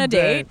to that go one on a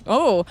day. date?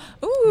 Oh,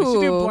 ooh. We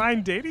should do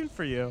blind dating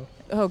for you.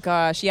 Oh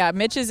gosh, yeah.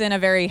 Mitch is in a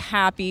very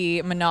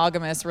happy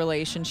monogamous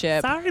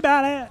relationship, Sorry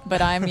about it.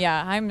 but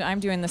I'm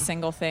doing the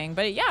single thing.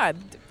 But yeah,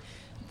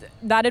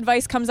 that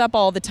advice comes up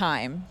all the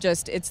time.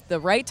 Just it's the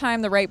right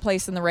time, the right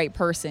place, and the right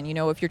person. You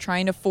know, if you're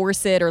trying to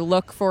force it or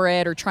look for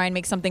it or try and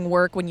make something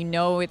work when you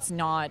know it's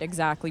not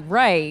exactly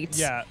right,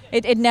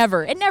 it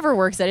never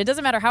works. It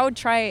doesn't matter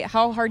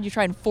how hard you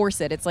try and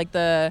force it. It's like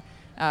the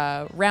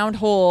round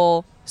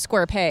hole,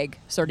 square peg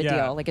sort of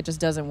deal. Like it just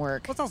doesn't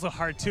work. Well, it's also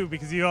hard too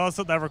because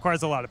that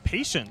requires a lot of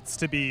patience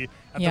to be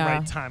at the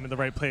right time in the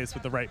right place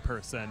with the right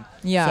person.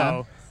 Yeah.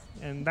 So,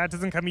 and that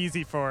doesn't come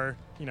easy for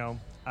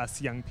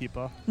us young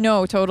people.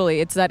 No, totally.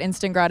 It's that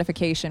instant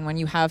gratification when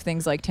you have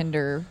things like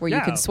Tinder where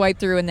you can swipe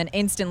through and then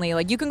instantly,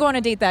 like, you can go on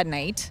a date that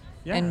night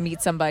and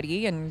meet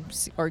somebody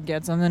or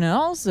get something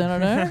else. Well,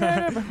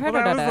 that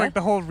was like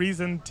the whole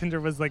reason Tinder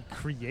was like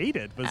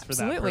created was for that purpose.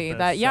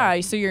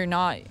 Absolutely. So you're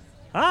not.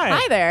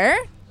 Hi there.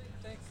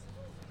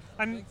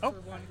 I'm for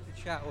wanting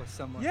to chat with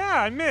someone.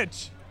 Yeah, I'm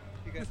Mitch.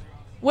 You guys,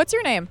 What's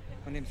your name?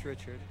 my name's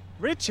Richard.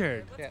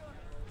 Richard. Yeah,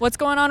 What's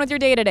going on with your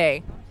day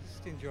today?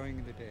 just enjoying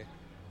the day.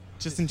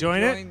 Just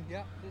enjoying it?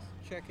 Yeah, just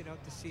checking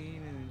out the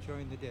scene and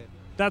enjoying the day.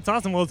 That's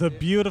awesome. Well, it's a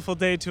beautiful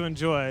day to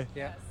enjoy.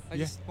 Yeah, I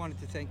just wanted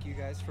to thank you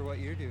guys for what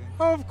you're doing.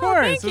 Oh, of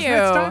course. Thank It was you.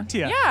 nice to talk to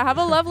you. Yeah, have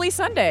a lovely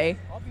Sunday.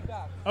 I'll be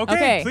back.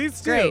 Okay, please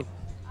do. Great.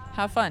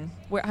 Have fun.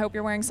 I hope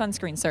you're wearing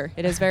sunscreen, sir.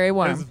 It is very It's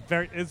warm.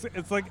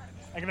 it's like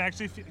I can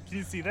actually can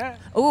you see that?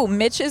 Oh,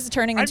 Mitch is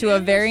turning I'm into in a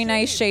the very shade.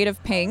 nice shade of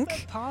How is pink.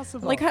 that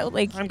possible? Like how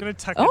I'm gonna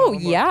tuck it Oh in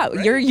yeah,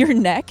 right? your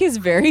neck is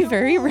very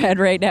very red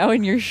right now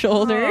in your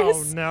shoulders.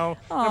 Oh no,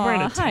 I'm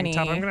wearing a Aw, tank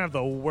top. honey. I'm gonna have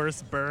the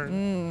worst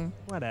burn.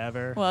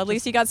 Whatever. Well, at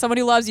least you got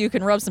somebody who loves you. You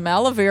can rub some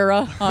aloe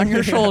vera on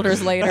your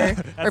shoulders later.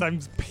 As I'm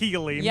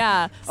peeling.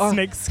 Yeah. Or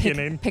Snake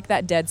skinning. Pick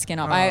that dead skin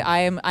off. Oh.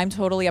 I'm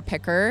totally a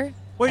picker.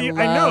 Well, I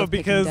know love picking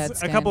because dead a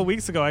skin. couple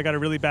weeks ago I got a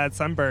really bad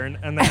sunburn,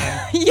 and then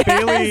Yes.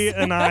 Bailey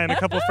and I and a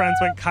couple friends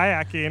went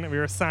kayaking, and we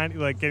were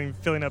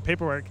filling out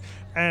paperwork.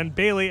 And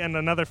Bailey and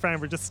another friend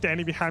were just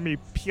standing behind me,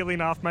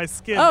 peeling off my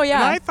skin. Oh, yeah.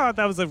 And I thought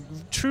that was a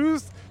true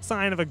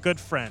sign of a good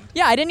friend.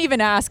 Yeah, I didn't even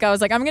ask. I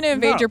was like, I'm going to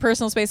invade No. your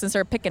personal space and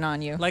start picking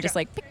on you. Like Just a-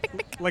 like pick, pick,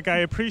 pick. Like I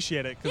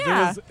appreciate it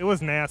because Yeah. it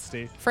was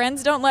nasty.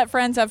 Friends don't let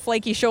friends have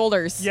flaky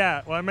shoulders.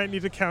 Yeah. Well, I might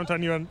need to count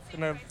on you in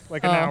an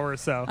hour or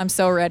so. I'm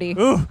so ready.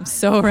 Ooh. I'm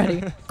so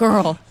ready.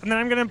 Girl. And then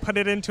I'm gonna put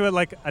it into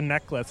a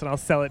necklace, and I'll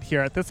sell it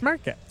here at this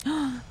market.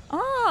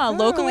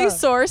 Locally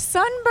sourced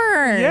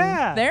sunburn.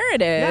 Yeah. There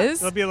it Yeah,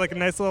 is. it'll be like a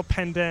nice little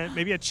pendant,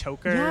 maybe a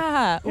choker.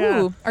 Yeah.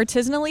 Yeah. Ooh,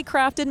 artisanally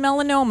crafted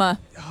melanoma.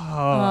 Oh,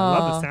 I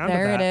love the sound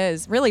there of that. it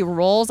is. Really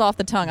rolls off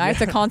the tongue. I have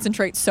to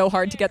conconcentrate so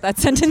hard to get that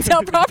sentence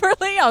out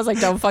properly. I was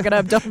like, don't fuck it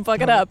up. Don't fuck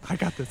it up. I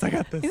got this.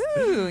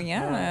 Ooh,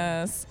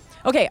 yes.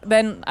 Okay,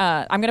 then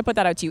I'm going to put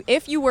that out to you.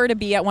 If you were to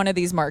be at one of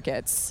these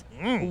markets,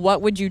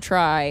 what would you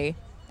try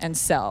and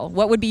sell?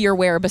 What would be your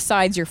wear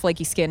besides your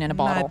flaky skin in a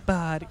bottle?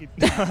 My body.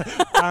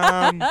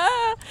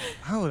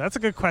 Oh, that's a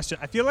good question.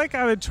 I feel like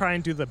I would try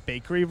and do the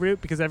bakery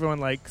route because everyone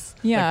likes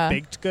Yeah.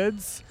 baked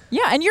goods.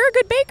 Yeah, and you're a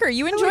good baker.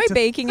 You enjoy like to-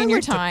 baking I in your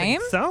like to think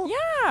time. so.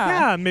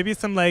 Yeah. Yeah, maybe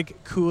some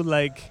cool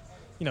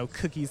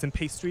cookies and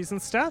pastries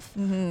and stuff.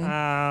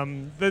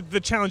 The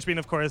challenge being,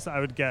 of course, I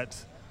would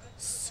get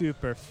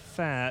super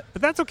fat,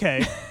 but that's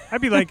okay.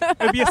 I'd be like,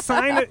 it'd be a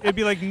sign. It'd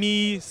be like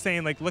me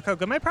saying, look how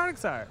good my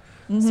products are.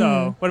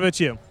 So, what about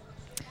you?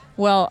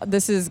 Well,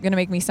 this is going to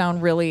make me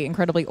sound really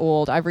incredibly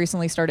old. I've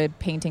recently started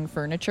painting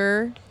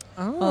furniture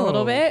a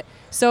little bit.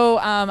 So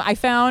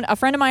a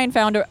friend of mine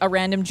found a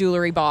random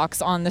jewelry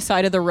box on the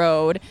side of the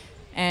road,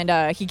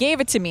 and he gave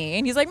it to me.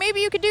 And he's like, maybe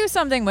you could do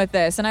something with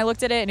this. And I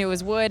looked at it, and it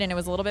was wood, and it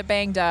was a little bit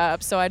banged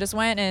up. So I just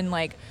went and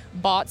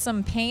bought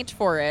some paint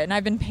for it, and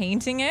I've been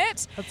painting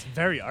it. That's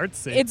very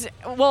artsy.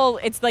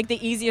 It's like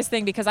the easiest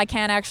thing because I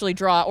can't actually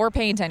draw or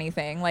paint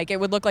anything. Like it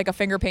would look like a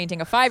finger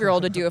painting a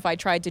 5-year-old would do if I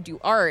tried to do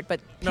art, but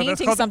No, that's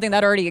painting called- something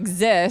that already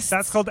exists.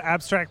 That's called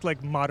abstract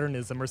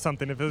modernism or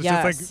something. If it was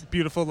Yes. just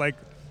beautiful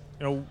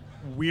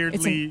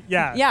weirdly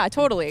yeah,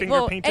 totally. finger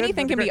Well, painted,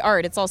 anything that'd can be be great.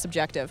 art. It's all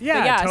subjective. Yeah,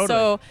 but yeah. totally.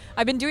 So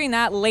I've been doing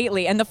that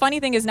lately, and the funny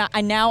thing is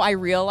now I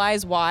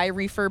realize why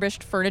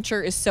refurbished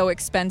furniture is so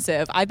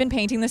expensive. I've been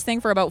painting this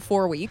thing for about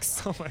 4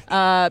 weeks. Oh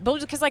my But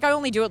because I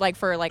only do it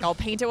I'll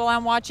paint it while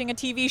I'm watching a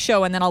TV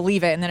show, and then I'll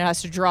leave it, and then it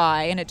has to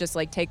dry, and it just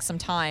takes some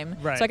time.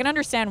 Right. So I can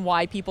understand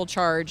why people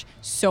charge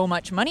so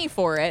much money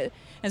for it.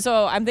 And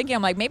so I'm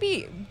thinking,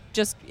 maybe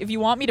just if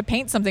you want me to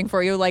paint something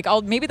for you,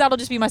 maybe that'll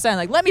just be my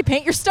sign. Let me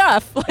paint your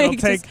stuff. It'll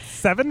just- take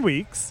 7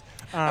 weeks.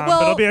 But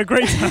Well- it'll be a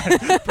great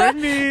time. Bring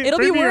me. It'll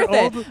be bring me your worth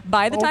it. old-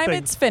 By the old time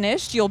things. it's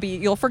finished,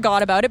 you'll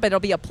forgot about it, but it'll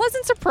be a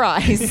pleasant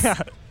surprise. Yeah.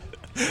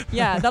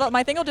 Yeah,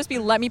 my thing will just be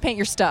let me paint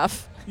your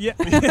stuff. Yeah,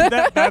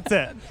 that's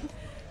it.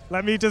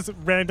 Let me just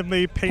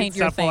randomly paint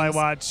your stuff while I things.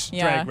 watch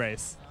Yeah. Drag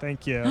Race.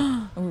 Thank you.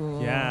 Ooh.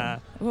 Yeah.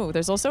 Ooh,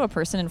 there's also a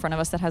person in front of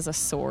us that has a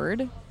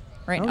sword.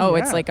 Right. Oh,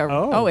 It's yeah. like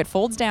it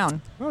folds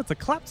down. Oh, it's a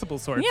collapsible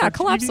sword. Yeah, so it's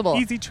collapsible.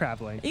 Easy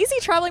traveling. Easy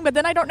traveling, but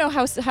then I don't know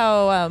how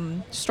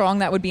strong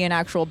that would be in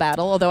actual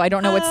battle. Although I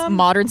don't know what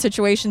modern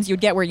situations you'd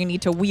get where you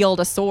need to wield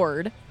a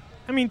sword.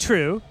 I mean,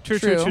 true. True.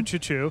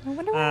 I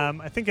wonder why.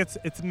 I I think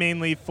it's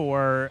mainly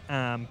for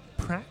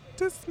practice.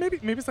 practice.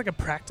 Maybe it's like a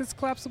practice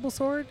collapsible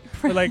sword,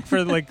 or like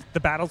for like the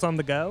battles on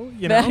the go.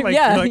 You know, like,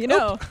 yeah, you're like, you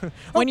know,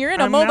 when you're in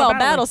a I'm now mobile battle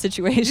battling.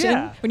 situation,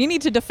 Yeah. when you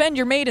need to defend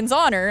your maiden's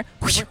honor,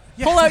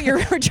 Yeah. pull out your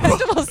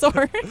retractable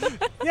sword.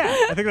 Yeah,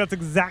 I think that's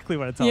exactly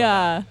what it's all about.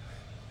 Yeah.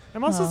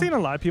 I'm also Oh. seeing a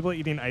lot of people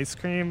eating ice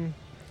cream.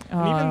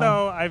 And even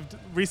though I've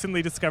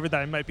recently discovered that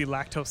I might be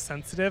lactose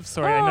sensitive,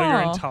 sorry, I know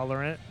you're Oh.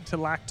 intolerant to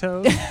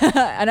lactose.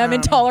 and I'm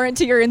intolerant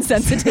to your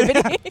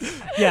insensitivity.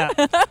 Yeah,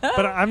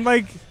 but I'm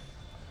like,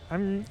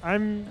 I'm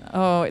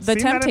Oh, the seeing that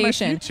in my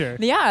temptation. future.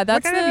 Yeah,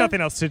 that's like I have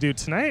nothing else to do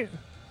tonight.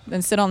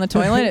 Then sit on the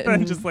toilet and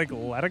and just like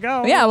let it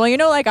go. Yeah, well, you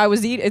know, like I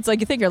was it's like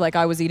you think you're like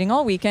I was eating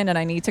all weekend and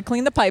I need to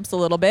clean the pipes a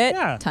little bit.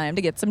 Yeah. Time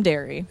to get some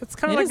dairy. It's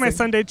kind of It like is my a-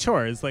 Sunday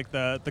chores, like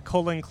the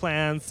colon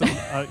cleanse, some,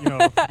 you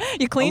know.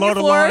 You clean a your load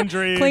of floor,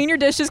 laundry. clean your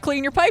dishes,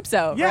 clean your pipes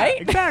out, Yeah,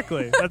 right?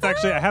 exactly. That's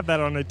actually I have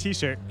that on a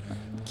T-shirt.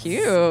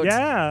 Cute.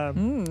 Yeah,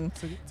 Mm.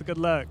 it's a good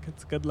look.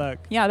 It's a good look.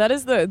 Yeah, that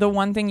is the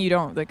one thing you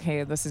don't like.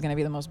 Hey, this is going to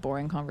be the most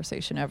boring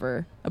conversation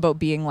ever about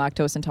being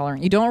lactose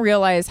intolerant. You don't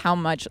realize how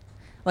much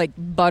like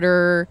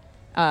butter,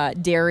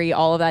 dairy,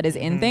 all of that is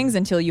in things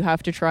until you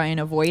have to try and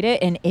avoid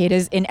it, and it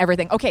is in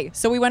everything. Okay,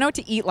 so we went out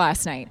to eat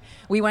last night.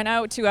 We went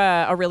out to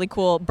a really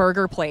cool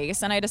burger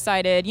place, and I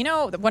decided, you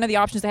know, one of the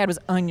options they had was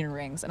onion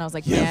rings, and I was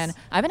like, Yes. man,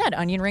 I haven't had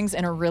onion rings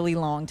in a really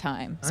long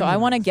time, so I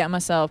Onion want to rings. get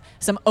myself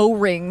some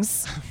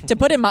O-rings to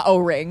put in my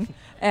O-ring,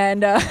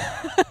 and.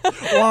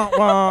 Wah,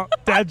 wah,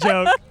 dad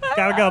joke.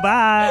 Gotta go.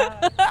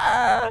 Bye.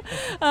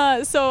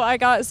 So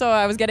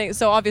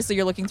obviously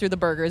you're looking through the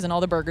burgers and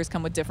all the burgers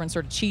come with different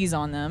sort of cheese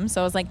on them.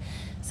 So I was like,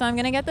 so I'm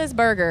going to get this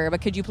burger,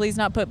 but could you please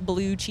not put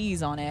blue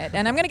cheese on it?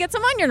 And I'm going to get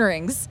some onion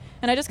rings.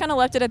 And I just kind of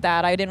left it at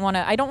that. I don't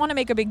want to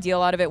make a big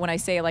deal out of it when I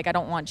say like I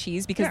don't want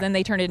cheese because Yeah. then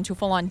they turn it into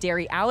full on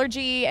dairy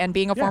allergy, and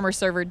being a Yeah. former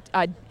server,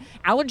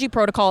 allergy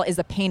protocol is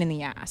a pain in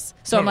the ass.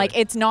 So I'm Totally. like,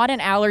 it's not an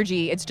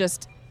allergy. It's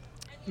just,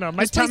 No,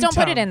 my just please don't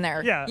put it tum-tum. in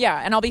there. Yeah.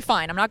 Yeah, and I'll be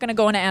fine. I'm not going to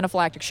go into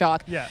anaphylactic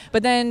shock. Yeah.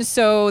 But then,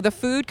 so the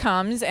food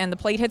comes and the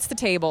plate hits the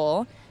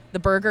table. The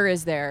burger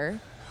is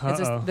there.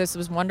 Uh-oh. This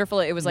was wonderful.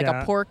 It was like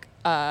Yeah. a pork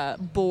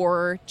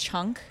boar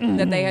chunk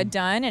that they had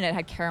done, and it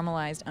had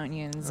caramelized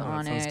onions Oh, that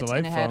on sounds it,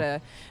 and it had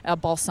delightful. a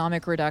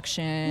balsamic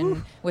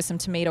reduction with some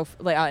tomato,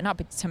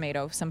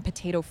 some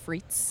potato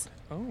frites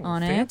Oh,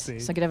 on fancy.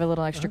 it, so I could have a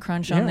little extra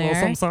crunch Yeah, on a little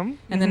there. some.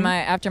 And then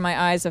after my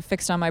eyes have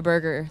fixed on my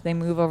burger, they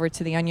move over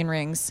to the onion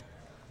rings.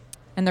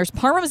 And there's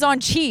Parmesan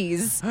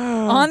cheese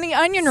on the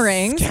onion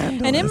rings. And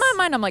in my Scandalous.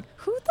 mind, I'm like,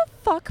 who the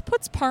fuck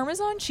puts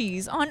Parmesan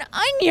cheese on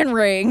onion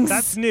rings?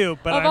 That's new,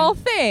 but of I'm, all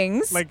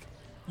things. like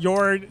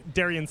your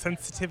dairy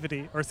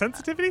insensitivity or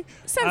sensitivity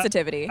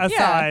Sensitivity, yeah.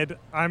 aside,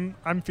 I'm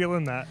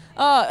feeling that.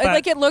 But-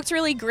 like it looked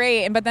really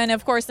great. But then,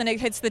 of course, then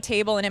it hits the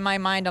table. And in my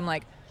mind, I'm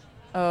like,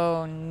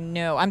 oh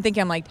no. I'm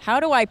like, how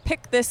do I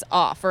pick this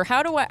off? Or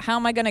how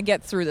am I going to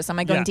get through this? Am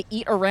I going Yeah. to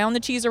eat around the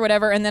cheese or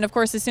whatever? And then, of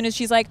course, as soon as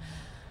she's like,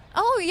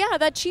 oh yeah,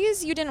 that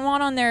cheese you didn't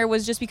want on there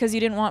was just because you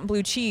didn't want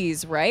blue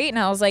cheese, right? And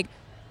I was like,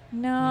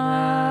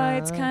 no,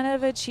 it's kind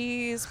of a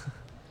cheese.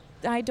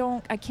 I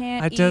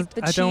can't eat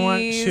the cheese. I don't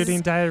want shooting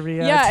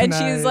diarrhea. Yeah, and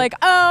tonight. she's like,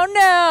 oh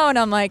no, and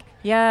I'm like,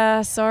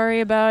 yeah, sorry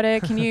about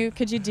it. Could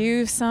you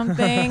do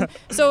something?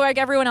 So like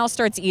everyone else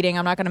starts eating.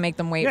 I'm not gonna make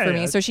them wait Yeah, for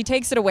yeah. me. So she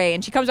takes it away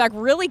and she comes back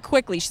really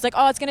quickly. She's like,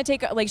 oh, she's gonna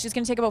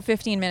take about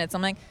 15 minutes.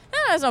 I'm like,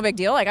 that's no big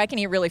deal. Like I can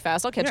eat really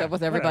fast. I'll catch Yeah, up with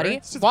whatever. everybody.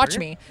 It's just a Watch burger.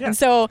 me. Yeah. And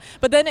so,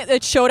 but then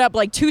it showed up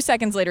like 2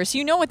 seconds later. So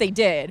you know what they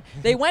did?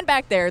 They went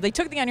back there. They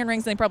took the onion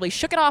rings and they probably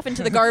shook it off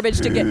into the garbage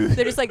to get.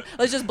 They're just like,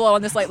 let's just blow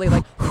on this lightly,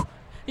 like.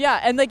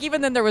 Yeah, and like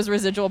even then there was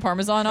residual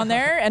Parmesan on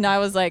there, and I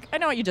was like, I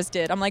know what you just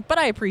did. I'm like, but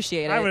I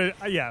appreciate it. I would,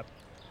 yeah.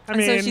 I And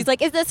mean, so she's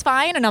like, is this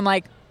fine? And I'm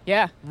like,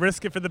 yeah.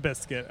 risk it for the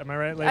biscuit. Am I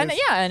right, ladies? And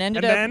yeah, and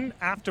ended And up. then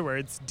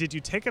afterwards, did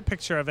you take a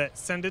picture of it,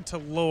 send it to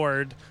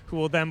Lord, who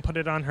will then put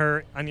it on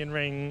her onion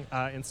ring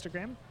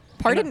Instagram?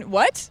 Pardon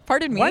what?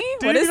 Pardon me? What?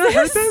 Did What you is not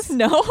heard this? this?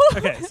 No.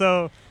 Okay,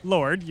 so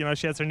Lord,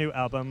 she has her new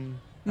album,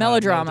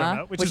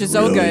 Melodrama, which is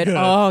so really good.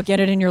 Oh, get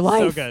it in your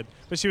life. So good.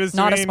 But she was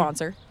Not a doing,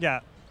 sponsor.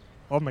 Yeah.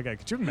 Oh my God,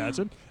 could you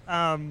imagine?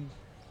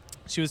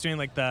 She was doing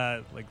like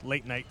the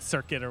late night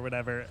circuit or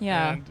whatever.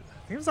 Yeah. And I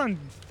think it was on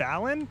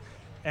Fallon,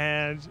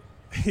 and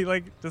he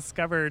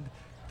discovered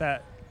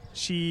that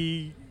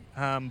she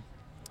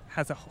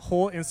has a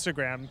whole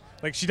Instagram.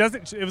 Like she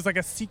doesn't. It was like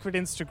a secret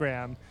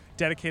Instagram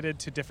dedicated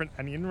to different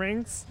onion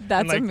rings.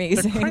 That's and,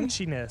 amazing. The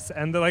crunchiness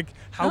and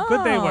how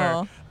good they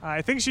were. Oh.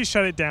 I think she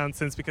shut it down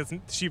since because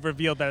she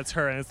revealed that it's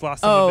her and it's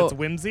lost some Oh. of its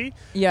whimsy.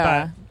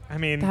 Yeah. But I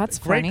mean, That's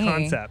great funny.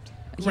 concept.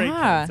 Great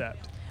Yeah.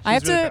 concept. I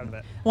have She's really to. proud of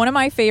it. One of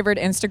my favorite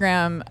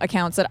Instagram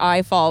accounts that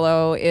I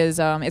follow is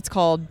it's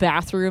called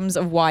Bathrooms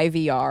of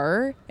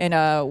YVR, and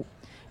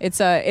It's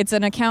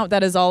an account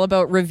that is all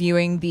about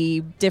reviewing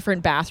the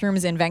different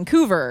bathrooms in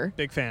Vancouver.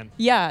 Big fan.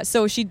 Yeah,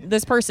 so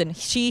this person,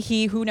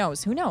 he, who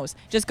knows,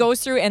 just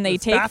goes through and they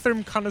This take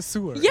bathroom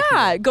connoisseur.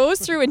 Yeah, goes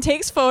through and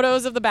takes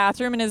photos of the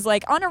bathroom and is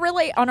like on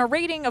a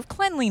rating of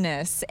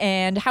cleanliness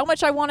and how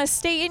much I want to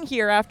stay in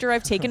here after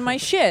I've taken my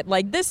shit.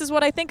 Like, this is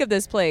what I think of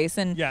this place.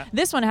 And Yeah.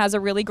 this one has a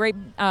really great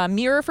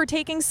mirror for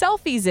taking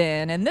selfies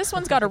in. And this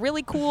one's got a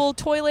really cool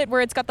toilet where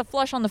it's got the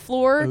flush on the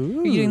floor.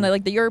 Ooh. You're doing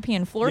like the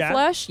European floor Yeah.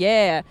 flush.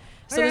 Yeah.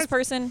 So Hi, this guys.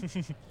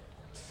 person,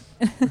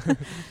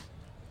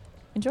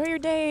 enjoy your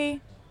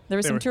day. There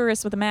were They some were-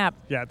 tourists with a map.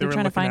 Yeah, they They're were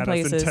trying to looking find at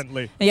us places.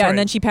 intently. Yeah, Sorry. and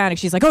then she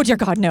panicked. She's like, "Oh dear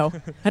God, no!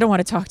 I don't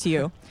want to talk to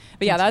you."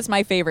 But yeah, that's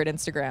my favorite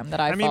Instagram that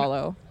I mean,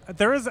 follow. I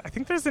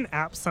think there's an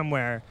app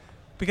somewhere,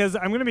 because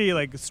I'm gonna be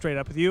like straight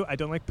up with you. I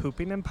don't like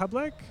pooping in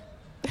public.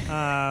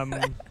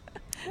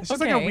 It's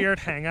just like a Okay. weird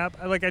hang up.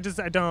 I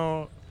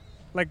don't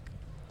like.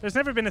 There's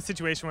never been a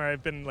situation where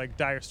I've been like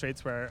dire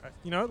straits where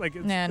like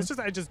Man. it's just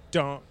I just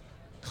don't.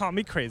 Call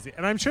me crazy.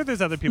 And I'm sure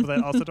there's other people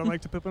that also don't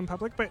like to poop in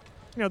public, but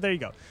there you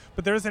go.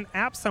 But there's an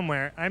app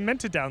somewhere. I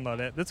meant to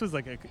download it. This was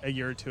like a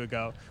year or two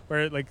ago,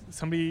 where like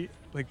somebody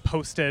like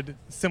posted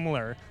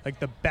similar, like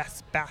the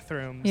best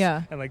bathrooms,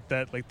 Yeah. and like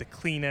the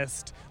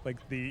cleanest, like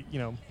the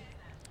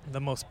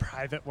the most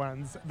private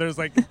ones. There's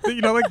like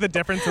like the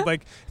difference of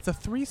like it's a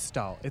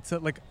 3-stall.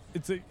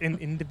 It's an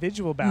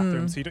individual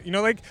bathroom, so you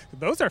don't like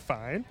those are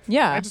fine.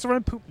 Yeah. I just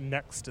want to poop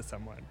next to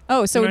someone.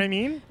 Oh, so you know what I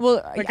mean?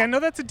 well, Like I know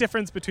that's a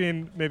difference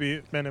between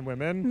maybe men and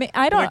women.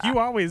 I but, don't. like you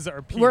always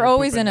are. We're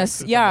always pooping in a next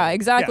to yeah, someone.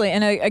 exactly. Yeah.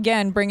 And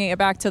again, bringing it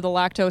back to the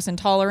lactose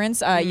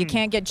intolerance, you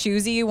can't get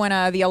choosy when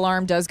the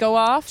alarm does go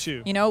off.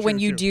 True, When true,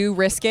 you true. do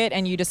risk it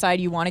and you decide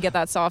you want to get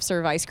that soft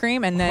serve ice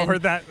cream, and then Or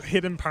that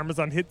hidden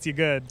Parmesan hits you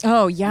good.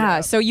 oh yeah.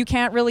 Yeah. So you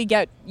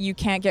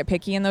can't get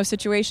picky in those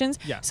situations.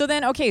 Yeah. So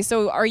then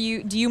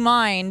do you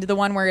mind the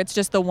one where it's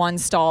just the one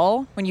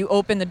stall when you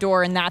open the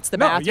door and that's the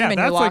No, bathroom yeah, and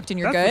you're that's, locked like, and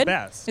you're that's the good?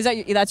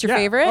 best. That's your Yeah.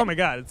 favorite? Oh my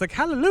god, it's like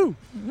hallelujah.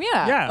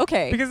 Yeah. Yeah.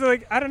 Okay. Because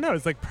like I don't know,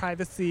 it's like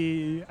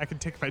privacy. I can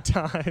take my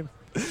time.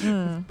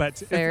 But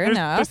fair there's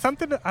enough.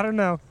 something that, I don't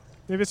know.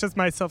 Maybe it's just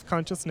my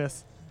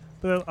self-consciousness.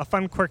 But a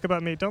fun quirk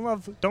about me. Don't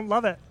love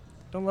it.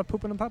 Don't love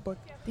pooping in public.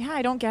 Yeah,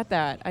 I don't get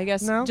that. I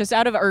guess No? just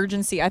out of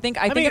urgency. I think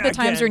mean, at the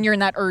times again- when you're in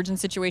that urgent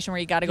situation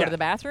where you got to go Yeah. to the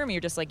bathroom, you're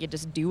just like you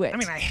just do it. I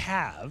mean, I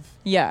have.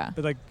 yeah.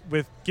 But like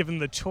given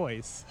the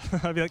choice,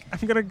 I'd be like,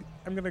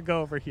 I'm gonna go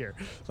over here.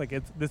 Like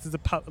this is a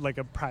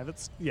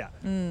private. Yeah.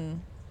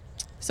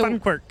 So Fun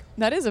quirk.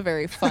 that is a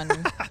very fun.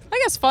 I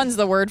guess fun's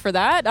the word for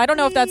that. I don't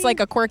know if that's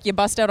like a quirk you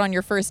bust out on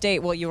your first date.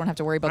 Well, you don't have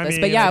to worry about I this,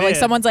 but mean, yeah, I like did.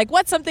 someone's like,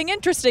 "What's something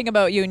interesting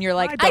about you?" And you're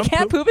like, I "I don't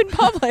can't poop in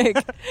public."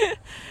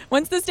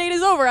 Once this date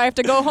is over, I have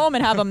to go home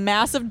and have a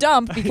massive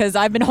dump because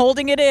I've been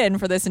holding it in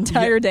for this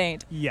entire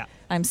date. Yeah.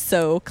 I'm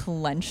so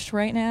clenched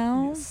right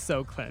now.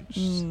 So clenched.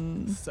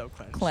 So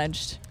clenched.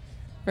 Clenched.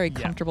 Very Yeah.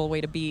 comfortable way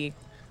to be.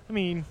 I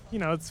mean,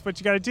 it's what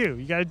you gotta do.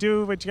 You gotta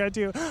do what you gotta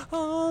do.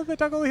 Oh, the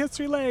dog only has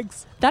 3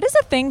 legs. That is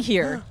a thing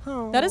here.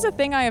 That is a Oh.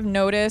 thing I have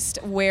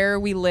noticed where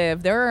we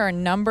live. There are a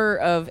number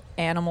of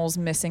animals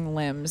missing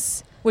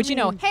limbs, which,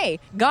 hey,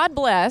 God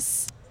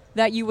bless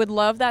that you would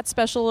love that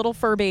special little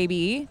fur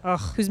baby Ugh.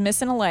 who's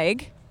missing a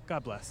leg.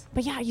 God bless.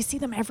 But yeah, you see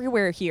them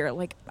everywhere here.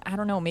 Like, I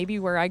don't know, maybe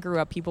where I grew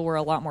up, people were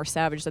a lot more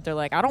savage that they're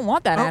like, I don't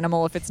want that Oh.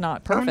 animal if it's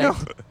not Oh, no.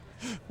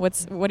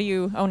 perfect. What are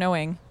you,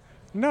 knowing?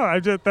 No,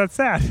 that's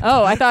sad.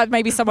 Oh, I thought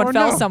maybe someone Oh,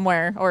 fell no.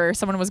 somewhere or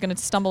someone was going to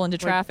stumble into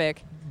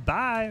traffic.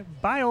 Bye,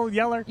 old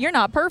yeller. You're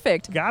not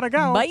perfect. Gotta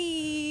go.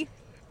 Bye.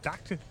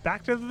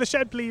 Back to the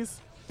shed, please.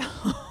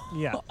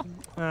 Yeah.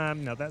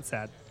 No, that's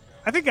sad.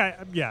 I think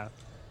yeah.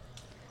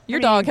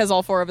 Your dog has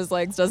all 4 of his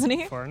legs, doesn't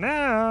he? For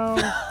now.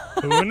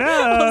 Who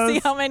knows? We'll see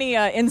how many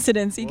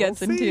incidents he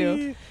gets We'll into.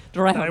 see. That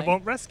I Drowning.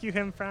 won't rescue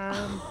him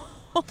from.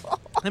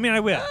 I mean, I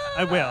will.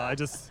 I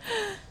just.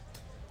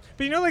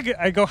 But like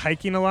I go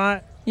hiking a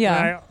lot.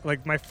 Yeah. And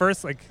like my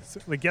first like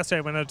yesterday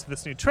I went out to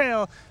this new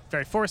trail,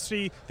 very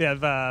foresty. They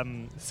have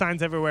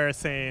signs everywhere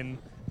saying,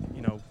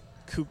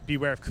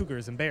 beware of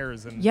cougars and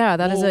bears and Yeah,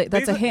 that is a- wolves.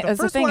 that's a The that's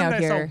a first thing one out I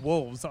here. saw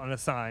wolves on a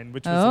sign,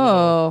 which was a little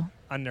Oh.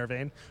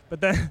 unnerving.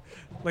 But then,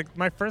 like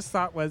my first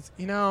thought was,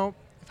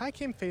 if I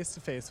came face to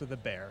face with a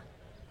bear,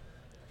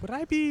 would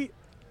I be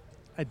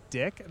a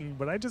dick and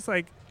would I just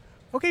like,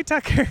 okay,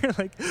 Tucker,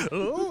 like,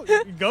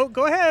 oh,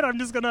 go ahead. I'm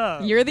just gonna.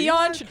 You're the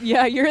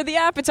you're the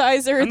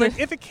appetizer. And like,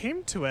 if it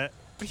came to it,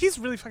 he's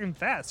really fucking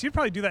fast. He'd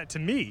probably do that to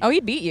me. Oh,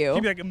 he'd beat you.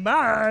 He'd be like,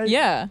 bye.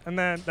 Yeah. And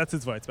then that's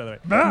his voice, by the way.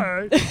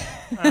 Bye.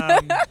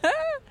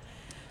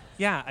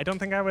 Yeah, I don't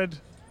think I would.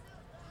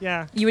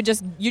 Yeah. You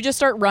just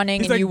start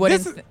running He's and like, you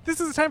wouldn't. this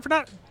is the time for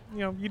not.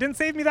 You didn't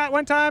save me that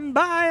one time.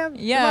 Bye.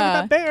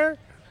 Yeah. That bear.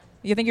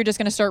 You think you're just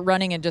going to start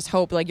running and just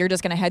hope like you're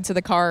just going to head to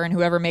the car and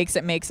whoever makes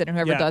it and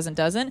whoever Yeah. doesn't.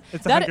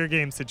 It's a That- Hunger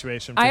Games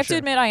situation. I for have sure. to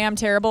admit I am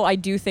terrible. I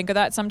do think of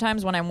that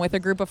sometimes when I'm with a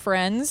group of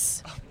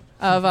friends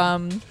of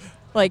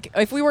like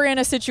if we were in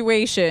a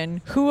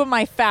situation, who am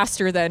I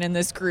faster than in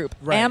this group?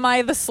 Right. Am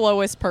I the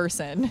slowest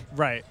person?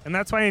 Right, and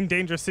that's why in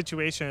dangerous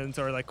situations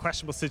or like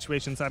questionable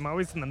situations, I'm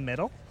always in the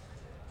middle.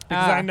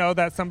 because Ah. I know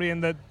that somebody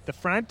in the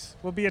front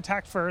will be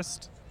attacked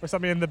first, or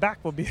somebody in the back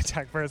will be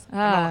attacked first, and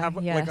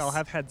I'll Yes.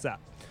 have heads up.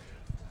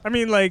 I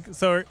mean, like,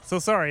 so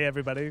sorry,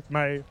 everybody.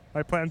 My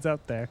plan's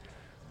out there.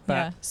 But,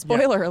 Yeah.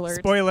 Spoiler alert.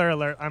 Spoiler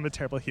alert. I'm a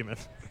terrible human.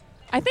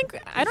 I don't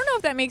know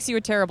if that makes you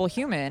a terrible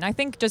human. I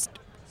think just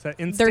Is that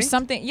instinct? there's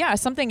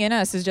something in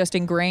us is just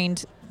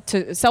ingrained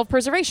to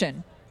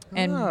self-preservation.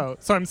 And Oh,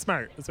 so I'm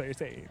smart. That's what you're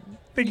saying.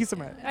 Thank you so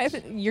much.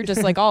 you're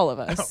just like all of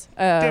us.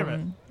 damn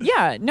it.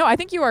 Yeah, no, I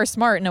think you are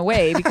smart in a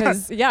way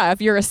because,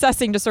 if you're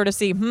assessing to sort of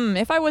see,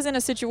 if I was in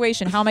a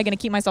situation, how am I going to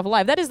keep myself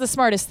alive? That is the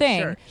smartest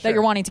thing, Sure, that you're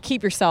sure. wanting to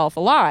keep yourself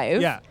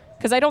alive. Yeah.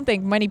 Because I don't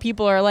think many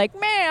people are like,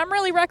 man, I'm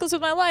really reckless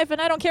with my life and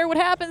I don't care what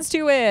happens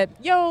to it.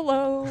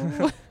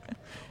 YOLO.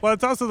 Well,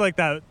 it's also like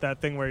that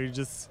thing where you're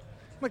just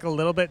like a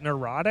little bit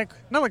neurotic.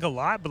 Not like a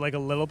lot, but like a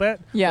little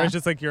bit. Yeah. Where it's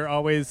just like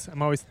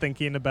I'm always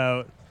thinking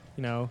about,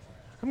 I'm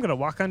going to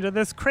walk under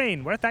this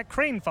crane. What if that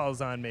crane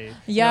falls on me?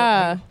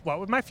 Yeah. What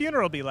would my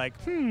funeral be like?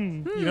 Do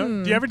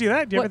you ever do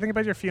that? Do you ever think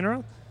about your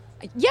funeral?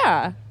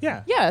 Yeah.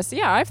 Yeah. Yes.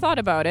 Yeah, I've thought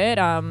about it.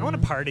 I want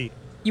to party.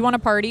 You want to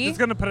party? Just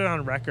going to put it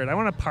on record. I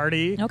want to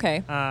party. Okay.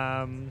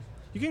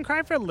 You can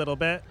cry for a little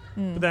bit,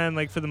 but then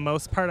like for the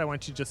most part, I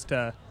want you just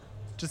to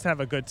have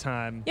a good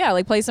time. Yeah,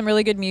 like play some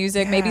really good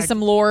music, maybe Yeah.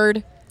 some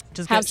Lorde,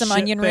 Just have get some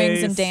onion rings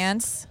and shit-faced.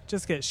 dance.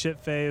 Just get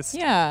shit-faced.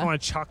 Yeah. I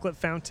want a chocolate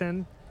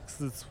fountain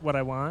because it's what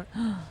I want.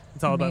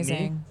 It's all about me.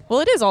 Amazing. Well,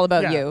 it is all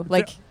about Yeah. you.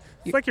 Like,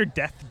 It's like your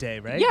death day,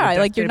 right? yeah, Your death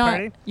like day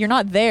party. you're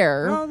not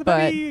there, Oh, the but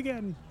baby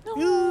again.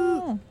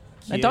 no.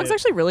 That Cute. dog's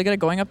actually really good at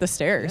going up the Yeah.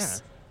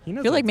 stairs. He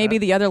knows I feel like what's maybe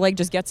up. the other leg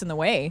just gets in the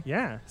way.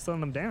 Yeah, slowing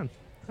them down.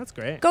 That's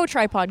great. Go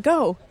tripod,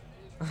 go.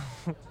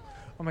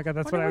 Oh my god,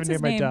 that's Wonder what I what's would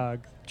his name my name. dog.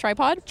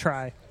 Tripod?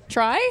 Try.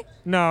 Try?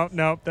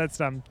 No, that's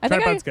dumb. I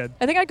think Tripod's good.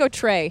 I think I'd go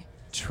Trey.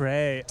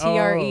 Trey.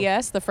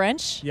 Tres, the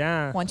French. Oh,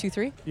 yeah. 1, 2,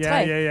 3.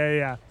 Yeah, Trey.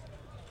 yeah.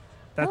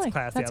 That's like-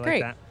 classy. that's I like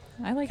great. that.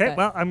 I like Okay, that.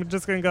 well, I'm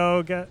just gonna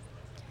go get.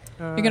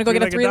 You're gonna go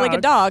get a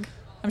three-legged dog.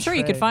 I'm sure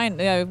you could Trey.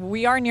 find.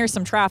 We are near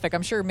some traffic.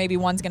 I'm sure maybe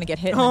one's gonna get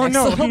hit. Oh in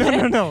the next no, little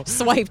bit. no.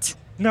 Swiped.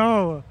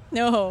 No.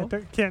 No.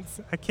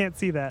 I can't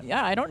see that.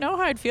 Yeah, I don't know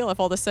how I'd feel if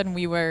all of a sudden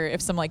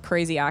if some like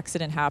crazy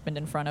accident happened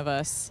in front of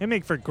us. It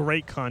make for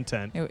great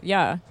content.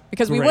 Yeah,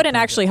 because we Great wouldn't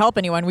content. actually help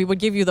anyone. We would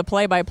give you the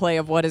play-by-play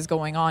of what is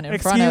going on in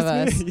front of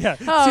us. Excuse me? Yeah.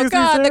 Oh Excuse me,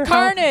 God, sir, the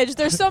carnage!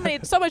 There's so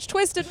much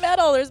twisted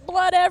metal. There's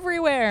blood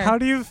everywhere. How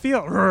do you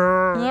feel?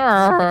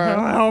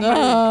 Arrgh. me.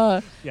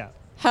 Ugh. Yeah.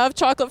 Have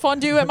chocolate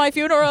fondue at my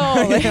funeral.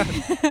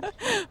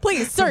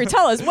 Please, sir,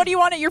 tell us, what do you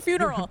want at your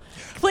funeral?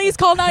 Please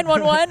call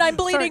 911. I'm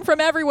bleeding from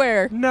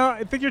everywhere. No,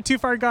 I think you're too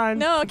far gone.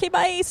 No, okay,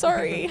 bye.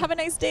 Sorry. Have a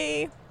nice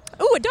day.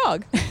 Ooh, a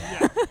dog.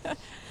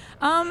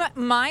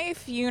 My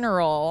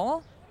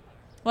funeral.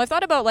 Well, I've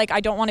thought about I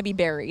don't want to be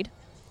buried.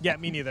 Yeah,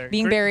 me neither.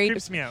 Being buried.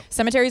 Creeps me out.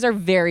 Cemeteries are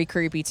very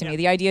creepy to me. Yeah.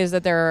 The idea is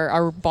that there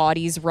are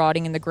bodies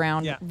rotting in the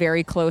ground Yeah.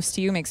 very close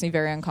to you makes me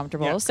very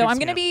uncomfortable. Yeah, so I'm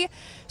creeps me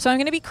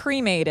gonna be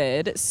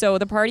cremated. So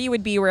the party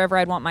would be wherever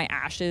I'd want my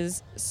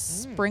ashes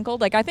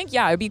sprinkled. I think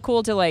it'd be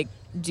cool to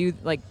do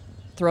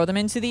throw them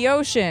into the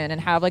ocean and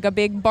have a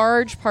big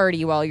barge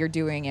party while you're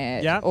doing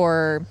it. Yeah.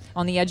 Or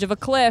on the edge of a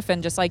cliff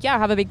and just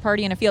have a big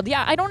party in a field.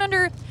 Yeah, I don't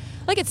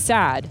it's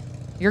sad.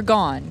 You're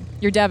gone.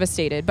 You're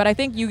devastated. But I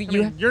think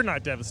You're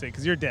not devastated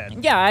because you're dead.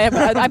 yeah,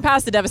 I'm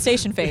past the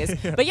devastation phase.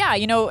 But yeah,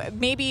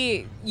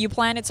 maybe you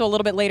plan it so a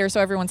little bit later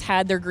so everyone's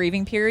had their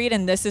grieving period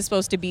and this is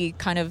supposed to be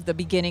kind of the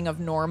beginning of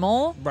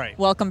normal. Right.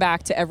 Welcome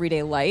back to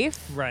everyday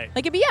life. Right.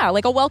 It'd be a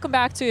welcome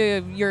back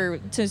to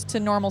to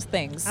normal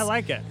things. I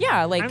like it.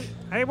 Yeah,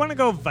 I want to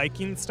go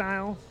Viking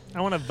style. I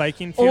want a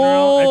Viking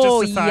funeral. I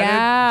just decided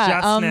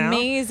just now.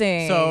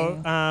 Amazing.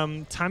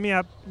 So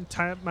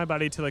tie up my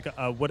body to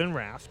a wooden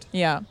raft.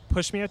 Yeah.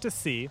 Push me out to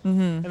sea,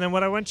 Mm-hmm. and then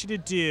what I want you to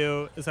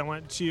do is I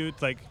want you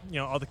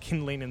all the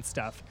kindling and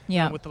stuff.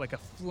 Yeah. And with a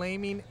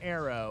flaming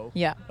arrow.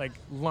 Yeah.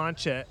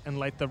 Launch it and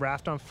light the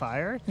raft on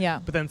fire. Yeah.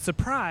 But then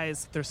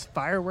surprise, there's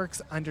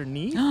fireworks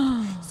underneath.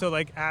 So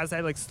as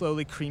I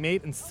slowly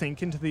cremate and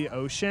sink into the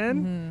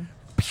ocean.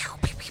 Pew,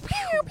 pew, pew,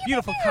 pew,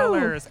 beautiful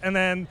colors, and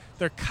then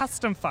they're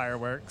custom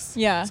fireworks.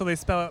 Yeah. So they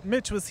spell out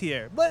Mitch was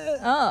here. Oh,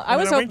 I And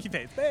was then a hoping.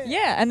 winky face.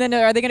 Yeah, and then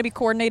are they going to be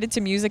coordinated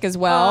to music as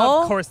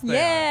well? Of course they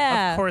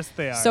yeah. are. Of course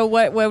they are. So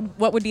what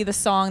would be the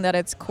song that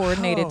it's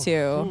coordinated to?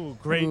 Ooh,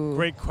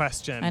 great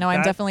question. I know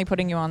I'm definitely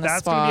putting you on the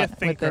That's spot gonna be a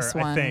thinker, with this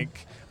one. I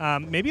think.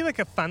 Maybe a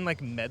fun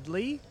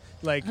medley.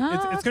 It's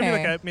Oh, gonna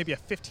okay. be maybe a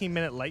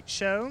 15-minute light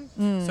show.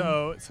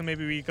 So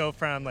maybe we go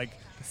from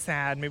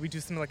sad, maybe do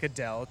something like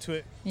Adele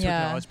to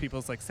Yeah. acknowledge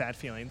people's sad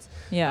feelings.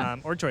 Yeah.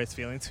 Or joyous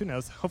feelings. Who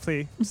knows?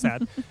 Hopefully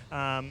sad.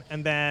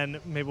 And then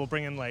maybe we'll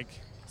bring in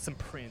some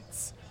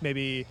Prince.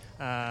 Maybe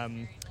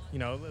some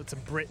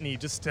Britney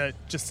just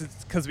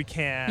because we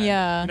can.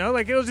 Yeah.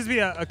 It'll just be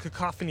a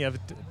cacophony of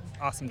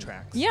awesome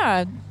tracks.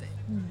 Yeah.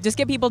 Just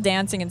get people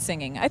dancing and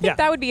singing. I think Yeah.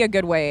 that would be a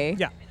good way.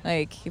 Yeah.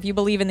 If you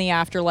believe in the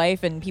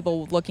afterlife and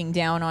people looking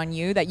down on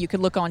you, that you could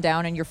look on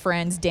down and your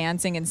friends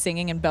dancing and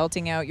singing and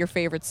belting out your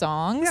favorite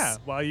songs. Yeah,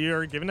 while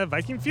you're giving a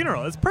Viking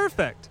funeral. It's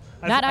perfect.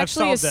 That I've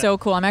actually is solved it. so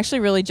cool. I'm actually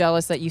really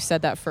jealous that you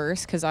said that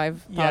first because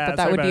I've thought Yeah, that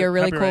sorry would be about a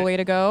really cool copyright. way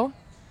to go.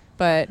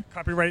 But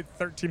Copyright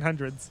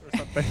 1300s or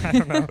something. I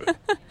don't know.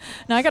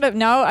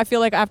 now I feel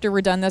like after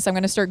we're done this, I'm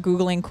going to start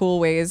Googling cool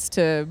ways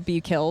to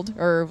be killed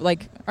or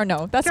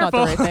no, that's not the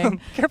right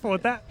thing. Careful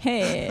with that.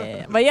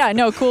 Hey, but yeah,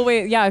 no,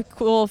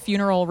 cool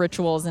funeral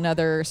rituals and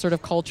other sort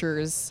of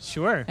cultures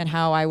Sure. and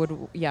how I would,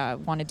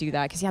 want to do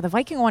that. Because, the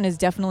Viking one is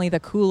definitely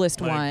the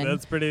coolest Like, one.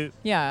 That's pretty.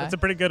 Yeah. That's a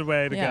pretty good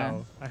way to Yeah.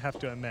 go. I have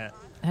to admit.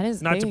 That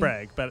is Not to big.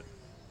 brag, but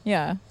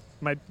Yeah.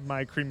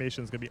 my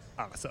cremation is gonna be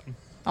awesome.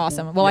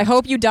 Awesome. Well, I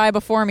hope you die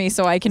before me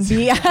so I can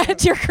be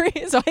at your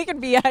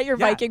Yeah.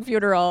 Viking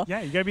funeral. Yeah,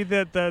 you gotta be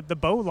the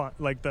bow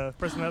like the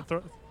person that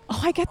throws.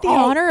 Oh, I get the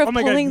honor of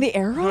my God. pulling the You know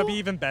arrow. what'd be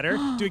even better?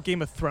 Do a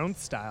Game of Thrones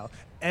style.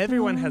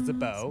 Everyone has a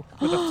bow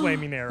with a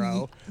flaming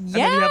arrow. And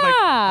then you have like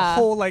a Yeah.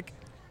 whole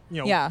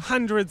Yeah.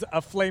 hundreds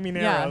of flaming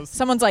Yeah. arrows.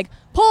 Someone's like,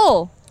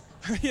 pull.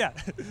 Yeah.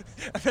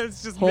 And then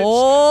it's just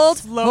Hold,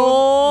 Mitch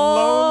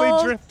hold.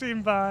 slowly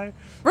drifting by.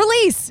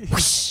 Release.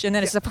 Whoosh, and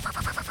then it's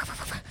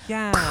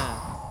Yeah.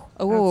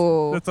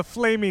 oh. That's a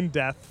flaming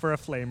death for a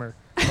flamer.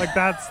 Like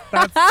that's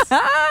like,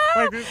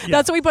 yeah.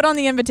 That's what we put on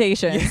the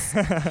invitations.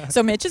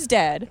 So Mitch is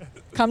dead.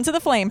 Come to the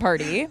flame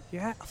party.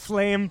 Yeah,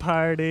 flame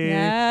party.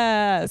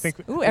 Yes.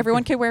 think- Ooh,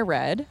 everyone could wear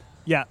red.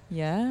 Yeah.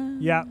 Yeah.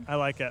 Yeah, I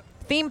like it.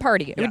 Theme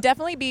party. It Yeah. would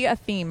definitely be a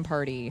theme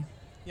party.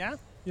 Yeah?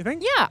 You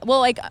think? Yeah.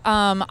 Well,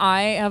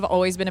 I have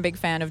always been a big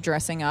fan of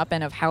dressing up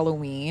and of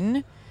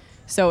Halloween.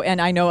 So, and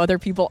I know other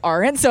people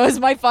aren't. So, as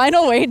my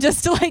final way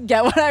just to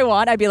get what I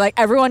want, I'd be like,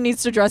 everyone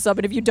needs to dress up,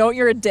 and if you don't,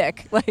 you're a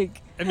dick.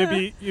 And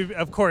maybe,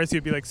 of course,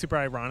 you'd be super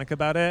ironic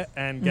about it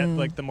and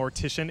get the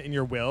mortician in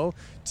your will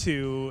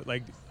to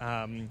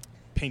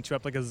paint you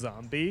up like a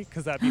zombie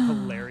because that'd be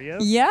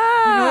hilarious. Yeah.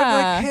 You know,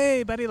 I'd be like,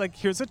 hey, buddy,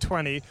 here's a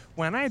 20.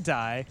 When I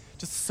die,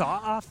 just saw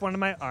off one of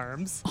my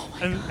arms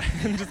and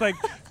just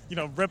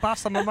rip off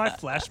some of my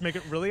flesh, make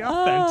it really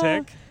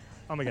authentic.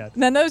 Oh my God.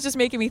 Then that was just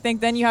making me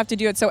think. Then you have to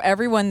do it so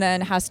everyone then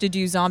has to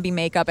do zombie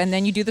makeup, and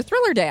then you do the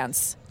Thriller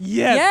dance.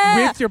 Yes,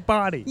 Yeah. with your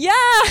body. Yeah.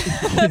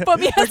 Put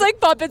me as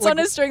puppets on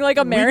a string like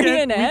a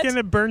marionette. Weekend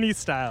at Bernie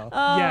style.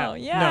 Oh, yeah. No.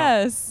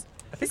 yes.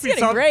 I think It's we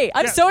getting solved- great.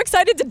 I'm yeah. so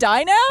excited to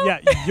die now. Yeah,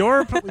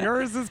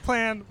 yours is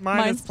planned.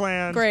 Mine is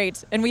planned.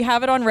 Great. And we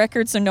have it on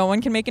record so no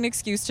one can make an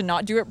excuse to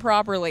not do it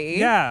properly.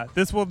 Yeah,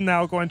 this will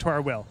now go into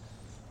our will.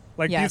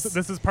 Yes.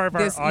 This is part of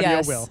our audio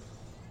yes. will.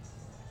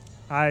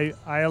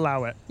 I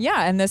allow it.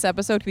 Yeah, and this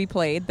episode to be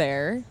played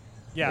there.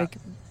 Yeah.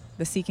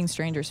 The Seeking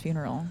Stranger's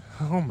funeral.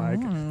 Oh my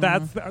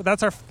God.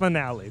 That's our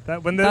finale.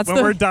 That when That's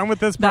we're done with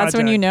this project. That's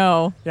when you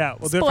know. Yeah,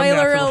 we'll do it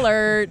Spoiler from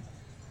alert.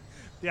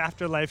 the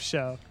afterlife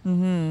show.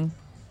 Mm-hmm.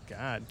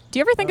 God. Do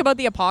you ever think about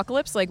the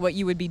apocalypse, what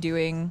you would be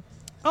doing?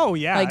 Oh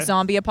yeah.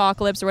 Zombie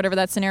apocalypse or whatever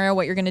that scenario,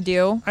 what you're going to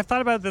do? I've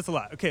thought about this a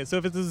lot. Okay, so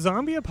if it's a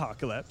zombie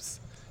apocalypse,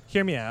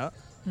 hear me out.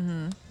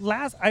 Mm-hmm.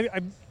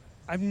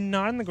 I'm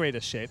not in the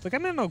greatest shape.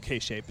 I'm in okay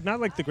shape, but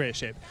not the greatest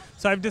shape.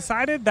 So I've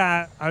decided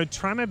that I would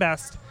try my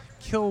best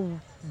kill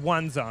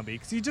one zombie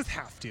because you just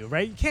have to,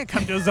 right? You can't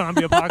come to a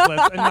zombie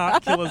apocalypse and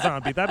not kill a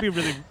zombie. That'd be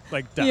really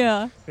dumb.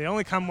 Yeah. They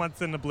only come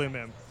once in a blue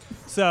moon.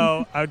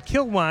 So I would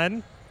kill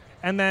one,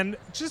 and then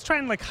just try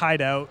and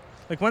hide out.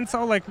 Once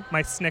all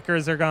my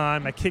Snickers are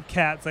gone, my Kit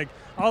Kats,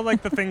 all the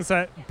things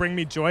that bring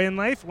me joy in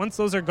life. Once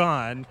those are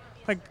gone,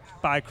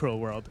 bye cruel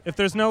world. If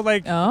there's no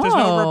if there's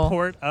no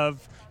report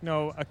of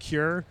a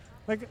cure,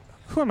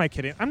 who am I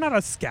kidding? I'm not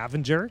a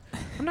scavenger.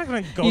 I'm not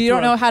gonna go. You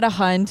don't know how to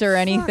hunt or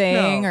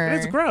anything, no. or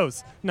It's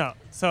gross. No.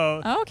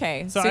 So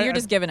okay. So, So you're I-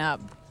 just giving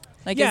up.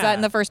 Is Yeah. that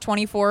in the first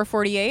 24,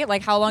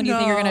 48? How long do you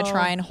think you're going to No.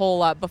 try and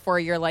hole up before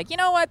you're you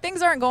know what,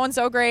 things aren't going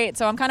so great,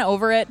 so I'm kind of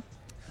over it?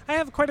 I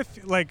have quite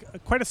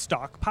a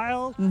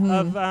stockpile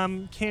Mm-hmm.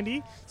 of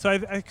candy, so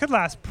I could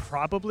last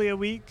probably a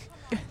week.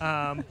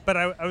 But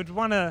I would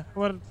want to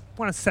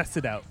suss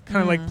it out,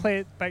 kind of play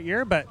it by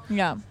ear. But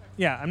Yeah.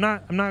 yeah, I'm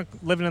not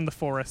living in the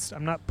forest.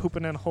 I'm not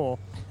pooping in a hole.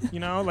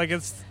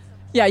 It's.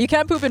 Yeah, you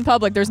can't poop in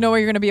public. There's no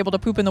way you're going to be able to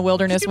poop in the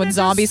wilderness Could you when imagine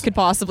zombies could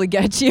possibly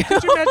get you.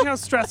 Could you imagine how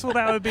stressful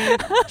that would be?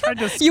 Trying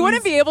to You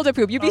wouldn't squeeze- be able to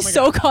poop. You'd Oh be my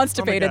so God. Oh my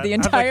constipated God. the I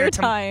have, entire a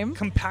time.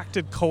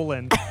 compacted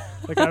colon.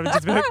 I would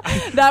just be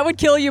That would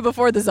kill you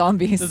before the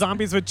zombies. the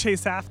zombies would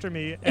chase after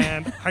me,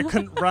 and I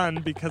couldn't run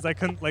because I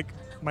couldn't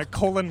my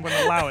colon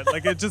wouldn't allow it.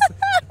 It just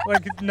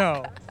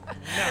no.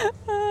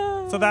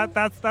 So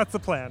that's the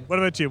plan. What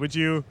about you? Would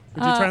you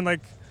try and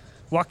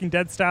Walking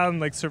Dead style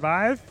and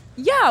survive?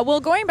 Yeah, well,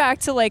 going back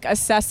to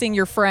assessing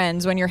your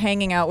friends when you're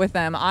hanging out with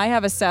them, I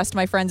have assessed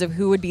my friends of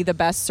who would be the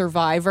best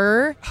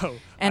survivor. Oh,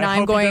 And I I'm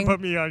hope you going- didn't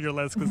put me on your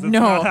list because it's No,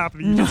 not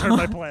happening. You just heard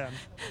my plan.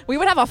 We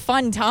would have a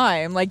fun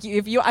time.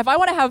 If I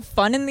want to have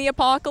fun in the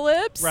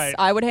apocalypse, Right.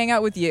 I would hang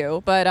out with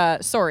you.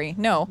 But sorry,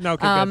 no. No,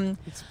 okay, good.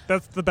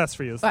 That's the best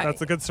for you. I-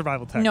 That's a good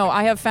survival tactic. No,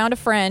 I have found a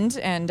friend,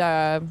 and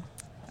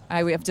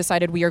have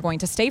decided we are going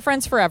to stay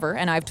friends forever,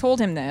 and I've told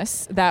him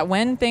this, that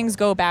when things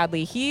go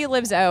badly, he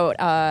lives out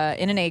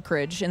in an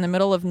acreage in the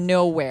middle of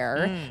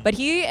nowhere, but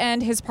he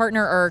and his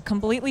partner are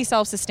completely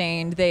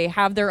self-sustained. They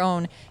have their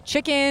own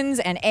chickens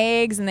and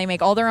eggs, and they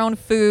make all their own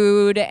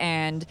food,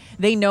 and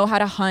they know how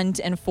to hunt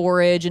and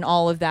forage and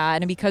all of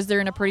that. And because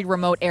they're in a pretty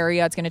remote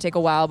area, it's going to take a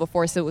while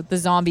before the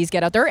zombies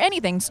get out there or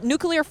anything,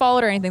 nuclear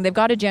fallout or anything. They've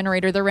got a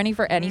generator. They're ready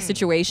for any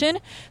situation.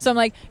 So I'm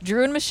like,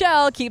 Drew and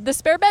Michelle, keep the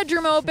spare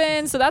bedroom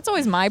open. So that's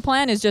always my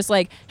plan, is just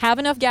like have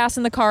enough gas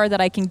in the car that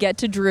I can get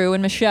to Drew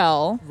and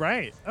Michelle.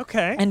 Right.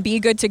 Okay. And be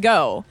good to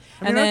go.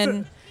 I mean,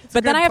 then that's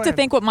a then good I have to plan.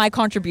 think what my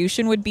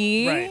contribution would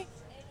be.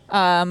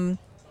 Right.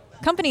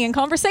 Company and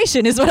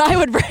conversation is what I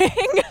would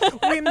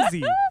bring.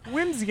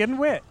 Whimsy and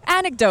wit.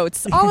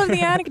 Anecdotes. All of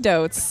the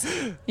anecdotes.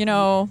 You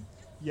know.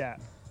 Yeah.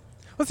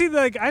 Well, see,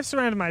 like, I've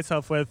surrounded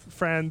myself with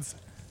friends.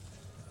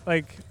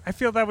 Like, I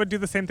feel that would do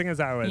the same thing as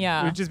I would.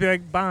 Yeah. We'd just be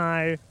like,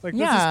 bye. Like,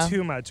 Yeah. this is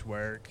too much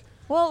work.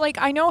 Well, like,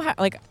 I know how,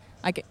 like,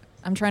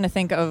 I'm trying to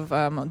think of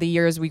the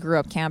years we grew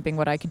up camping,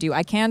 what I could do.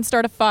 I can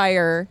start a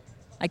fire.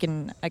 I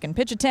can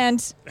pitch a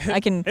tent.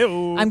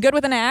 Ew. I'm good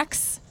with an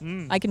axe.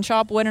 Mm. I can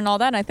chop wood and all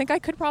that. And I think I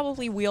could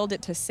probably wield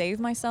it to save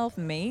myself,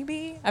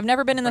 maybe. I've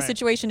never been in the Right.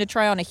 situation to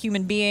try on a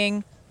human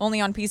being,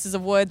 only on pieces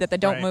of wood that they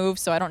don't Right. move,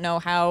 so I don't know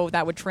how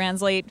that would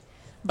translate.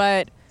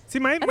 But See,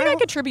 my I think I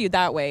contribute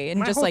that way, and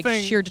my just whole like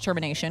thing- sheer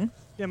determination.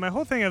 Yeah, my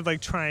whole thing of like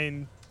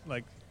trying,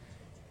 like,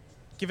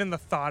 given the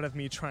thought of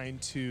me trying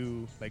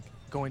to like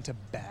go into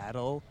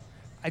battle,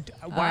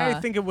 why I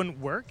think it wouldn't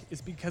work is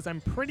because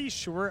I'm pretty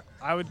sure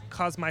I would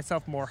cause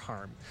myself more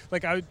harm.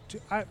 Like oh,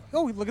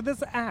 look at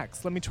this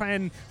axe. Let me try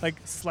and like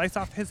slice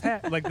off his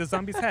head, like the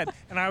zombie's head,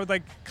 and I would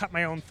like cut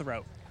my own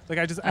throat. Like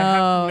I have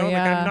like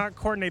yeah. I'm not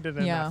coordinated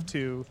Yeah. enough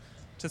to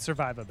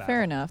survive a battle.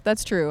 Fair enough.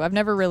 That's true. I've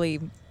never really.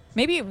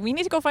 Maybe we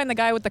need to go find the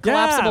guy with the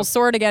collapsible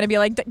sword again and be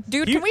like,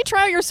 dude, can we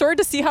try out your sword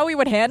to see how we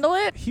would handle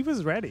it? He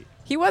was ready.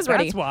 He was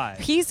ready. That's why.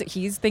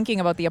 He's thinking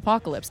about the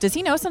apocalypse. Does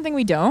he know something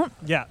we don't?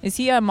 Yeah, Is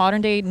he a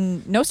modern day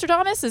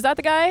Nostradamus? Is that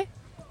the guy?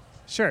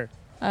 sure.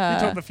 He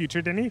told the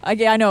future, didn't he?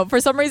 Yeah, I know. For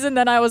some reason,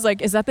 then I was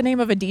like, is that the name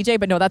of a DJ?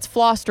 But no, that's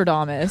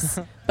Flostradamus.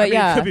 But I mean,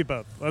 yeah, it could be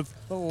both. Let's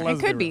it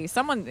could be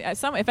someone.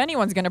 If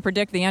anyone's going to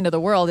predict the end of the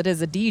world, it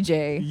is a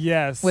DJ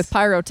Yes. with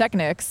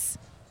pyrotechnics.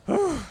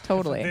 The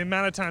Totally.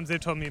 amount of times they've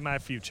told me my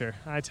future,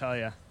 I tell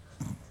you.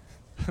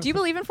 Do you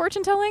believe in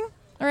fortune telling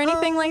or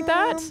anything like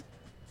that,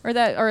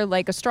 or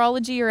like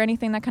astrology or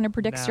anything that kind of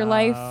predicts your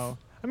life?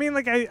 I mean,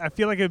 like, I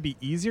feel like it would be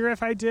easier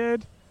if I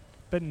did,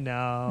 but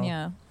no.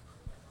 Yeah.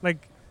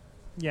 Like,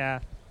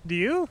 yeah. Do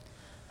you?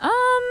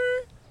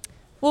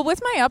 Well,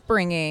 with my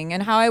upbringing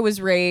and how I was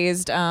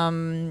raised,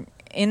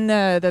 in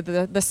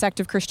the sect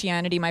of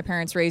Christianity my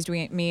parents raised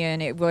me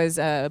in, it was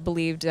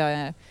believed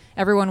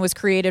everyone was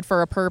created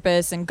for a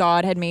purpose, and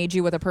God had made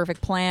you with a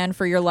perfect plan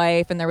for your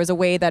life, and there was a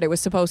way that it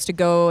was supposed to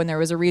go, and there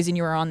was a reason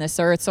you were on this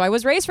earth. So I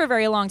was raised for a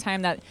very long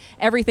time that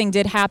everything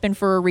did happen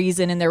for a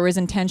reason, and there was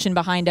intention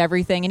behind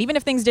everything. And even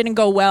if things didn't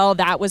go well,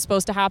 that was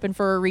supposed to happen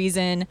for a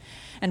reason,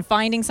 and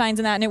finding signs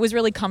in that. And it was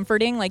really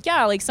comforting. Like,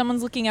 yeah, like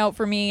someone's looking out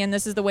for me, and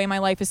this is the way my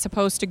life is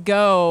supposed to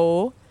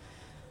go.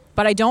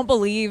 But I don't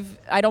believe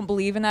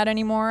in that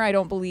anymore. I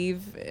don't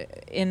believe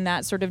in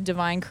that sort of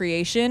divine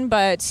creation.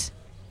 But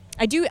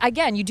I do,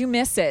 again, you do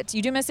miss it.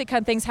 You do miss it,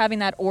 kind of things having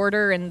that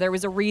order, and there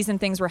was a reason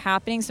things were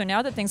happening. So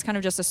now that things kind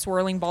of just a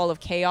swirling ball of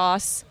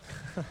chaos,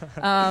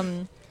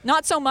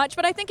 not so much,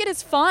 but I think it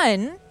is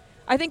fun.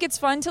 I think it's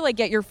fun to like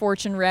get your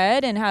fortune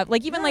read and have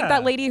like, even like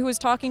that lady who was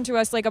talking to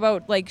us like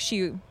about like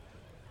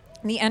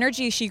the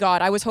energy she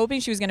got. I was hoping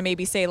she was going to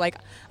maybe say like,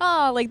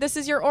 oh, like this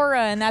is your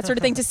aura and that sort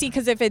of thing, to see,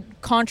 because if it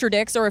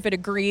contradicts or if it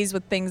agrees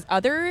with things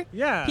other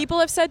people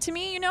have said to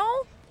me, you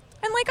know?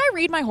 And like I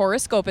read my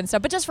horoscope and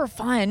stuff, but just for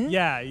fun.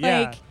 Yeah.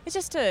 Like it's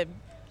just I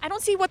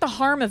don't see what the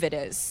harm of it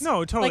is.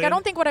 No, totally. Like I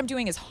don't think what I'm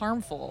doing is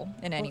harmful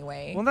in any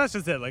way. Well, that's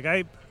just it. Like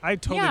I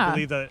totally Yeah.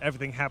 believe that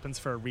everything happens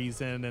for a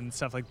reason and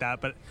stuff like that.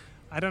 But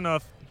I don't know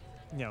if,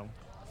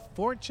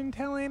 fortune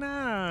telling.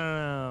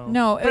 I don't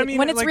know. No, But I mean,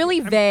 when it's like,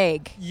 really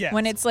vague. Yes.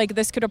 When it's like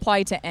this could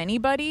apply to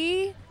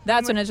anybody,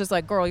 that's when it's just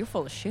like, girl, you're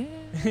full of shit.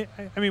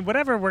 I mean,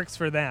 whatever works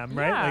for them,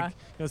 right? Yeah.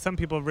 Like, some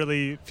people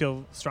really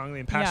feel strongly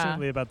and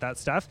passionately about that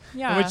stuff.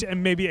 Yeah.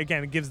 And maybe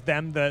again, it gives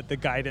them the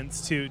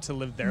guidance to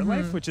live their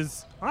life, which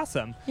is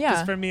awesome. Yeah.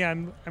 Just for me,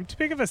 I'm too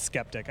big of a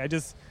skeptic. I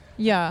just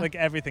like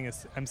everything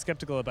is. I'm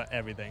skeptical about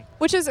everything.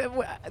 Which is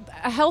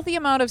a healthy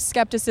amount of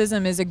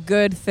skepticism is a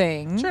good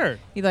thing. Sure.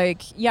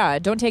 Like, yeah,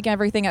 don't take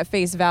everything at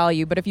face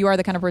value. But if you are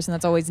the kind of person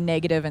that's always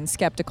negative and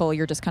skeptical,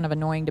 you're just kind of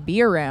annoying to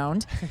be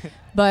around.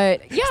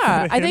 But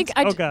yeah, I think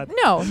Oh, God.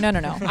 No.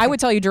 I would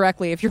tell you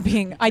directly if you're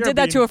being. I did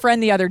that to a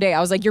friend the other day.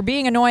 I was like, you're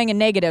being annoying and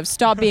negative.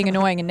 Stop being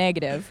annoying and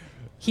negative.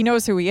 He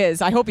knows who he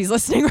is. I hope he's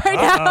listening right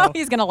now.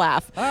 He's gonna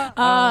laugh.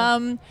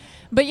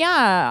 But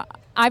yeah,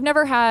 I've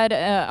never had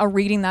a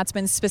reading that's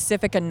been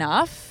specific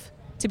enough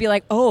to be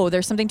like, oh,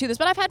 there's something to this.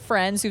 But I've had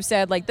friends who've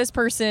said, like, this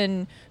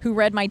person who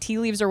read my tea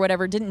leaves or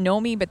whatever didn't know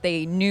me, but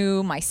they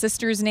knew my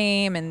sister's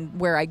name and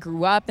where I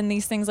grew up and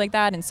these things like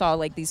that, and saw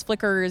like these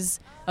flickers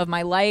of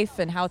my life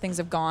and how things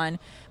have gone.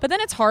 But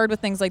then it's hard with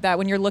things like that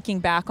when you're looking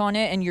back on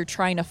it and you're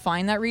trying to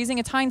find that reason.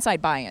 It's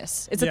hindsight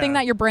bias. It's a thing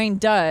that your brain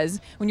does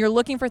when you're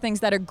looking for things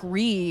that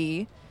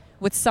agree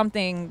with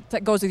something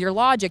that goes with your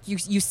logic.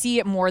 You see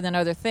it more than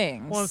other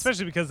things. Well,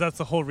 especially because that's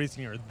the whole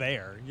reason you're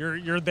there.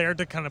 You're there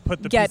to kind of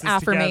put the Get pieces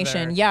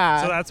affirmation, together.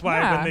 yeah. So that's why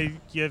Yeah. when they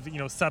give,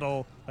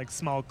 subtle, like,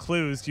 small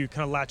clues, you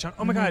kind of latch on.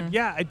 Oh my God,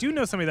 yeah, I do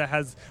know somebody that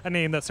has a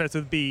name that starts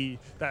with B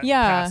that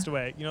passed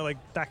away. Like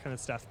that kind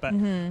of stuff. But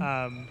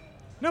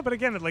no, but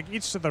again, like,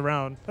 each to their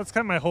own. That's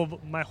kind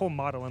of my whole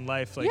motto in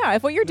life. Like,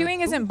 if what you're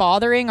doing isn't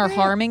bothering or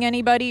harming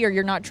anybody, or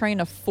you're not trying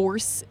to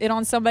force it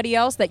on somebody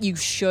else that you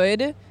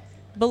should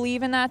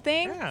believe in that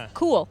thing,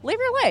 cool, live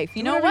your life.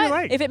 You know Whatever you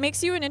what? like. If it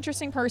makes you an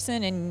interesting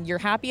person and you're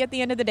happy at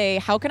the end of the day,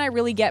 how can I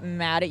really get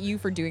mad at you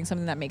for doing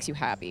something that makes you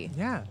happy?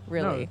 Yeah.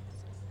 Really.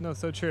 No,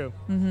 so true.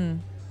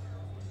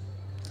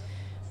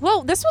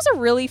 Well, this was a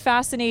really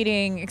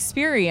fascinating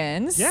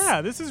experience.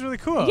 Yeah, this is really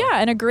cool. Yeah,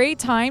 and a great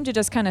time to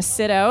just kind of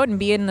sit out and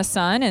be in the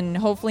sun, and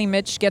hopefully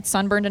Mitch gets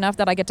sunburned enough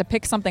that I get to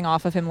pick something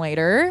off of him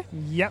later.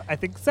 Yeah, I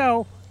think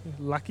so.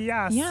 Lucky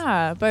us.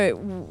 Yeah, but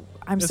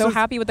I'm This so was-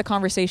 happy with the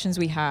conversations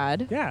we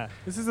had. Yeah,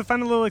 this is a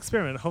fun little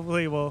experiment.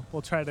 Hopefully we'll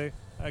try to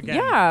again.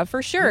 Yeah,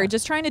 for sure. Yeah.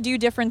 Just trying to do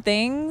different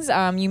things.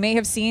 You may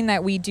have seen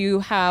that we do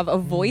have a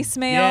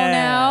voicemail Yeah,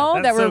 now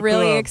that's that we're so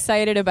really cool.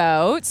 excited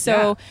about. So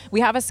Yeah. we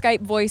have a Skype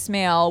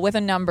voicemail with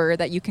a number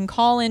that you can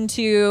call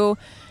into.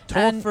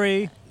 Toll And-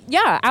 free.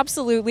 Yeah,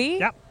 absolutely.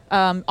 Yep.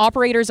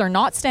 Operators are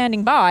not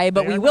standing by,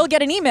 but They we are will not.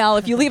 get an email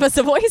if you leave us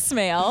a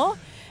voicemail.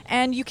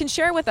 And you can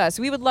share with us.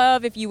 We would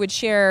love if you would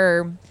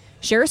share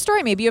a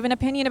story. Maybe you have an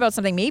opinion about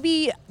something.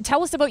 Maybe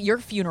tell us about your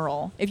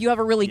funeral. If you have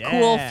a really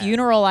cool Yeah.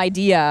 funeral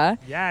idea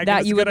Yeah, give that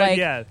us a you would good like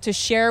idea. to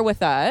share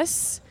with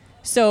us.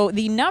 So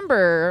the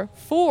number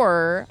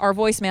for our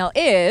voicemail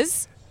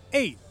is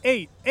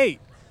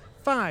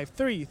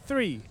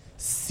 888-533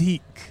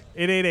 SEEK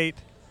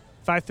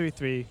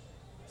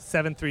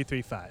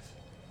 888-533-7335.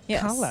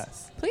 yes. Call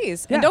us.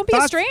 Please. Yeah, And don't be a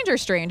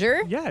thoughts-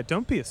 stranger. Yeah,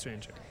 don't be a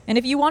stranger. And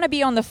if you want to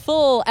be on the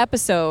full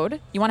episode,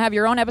 you want to have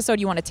your own episode,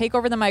 you want to take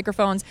over the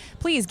microphones,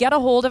 please get a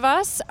hold of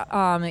us.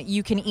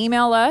 You can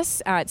email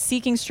us at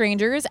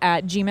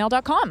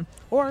seekingstrangers@gmail.com.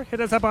 Or hit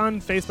us up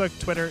on Facebook,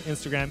 Twitter,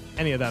 Instagram,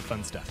 any of that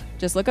fun stuff.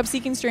 Just look up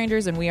Seeking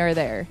Strangers and we are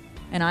there.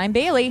 And I'm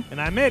Bailey. And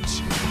I'm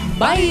Mitch.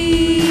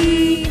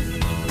 Bye.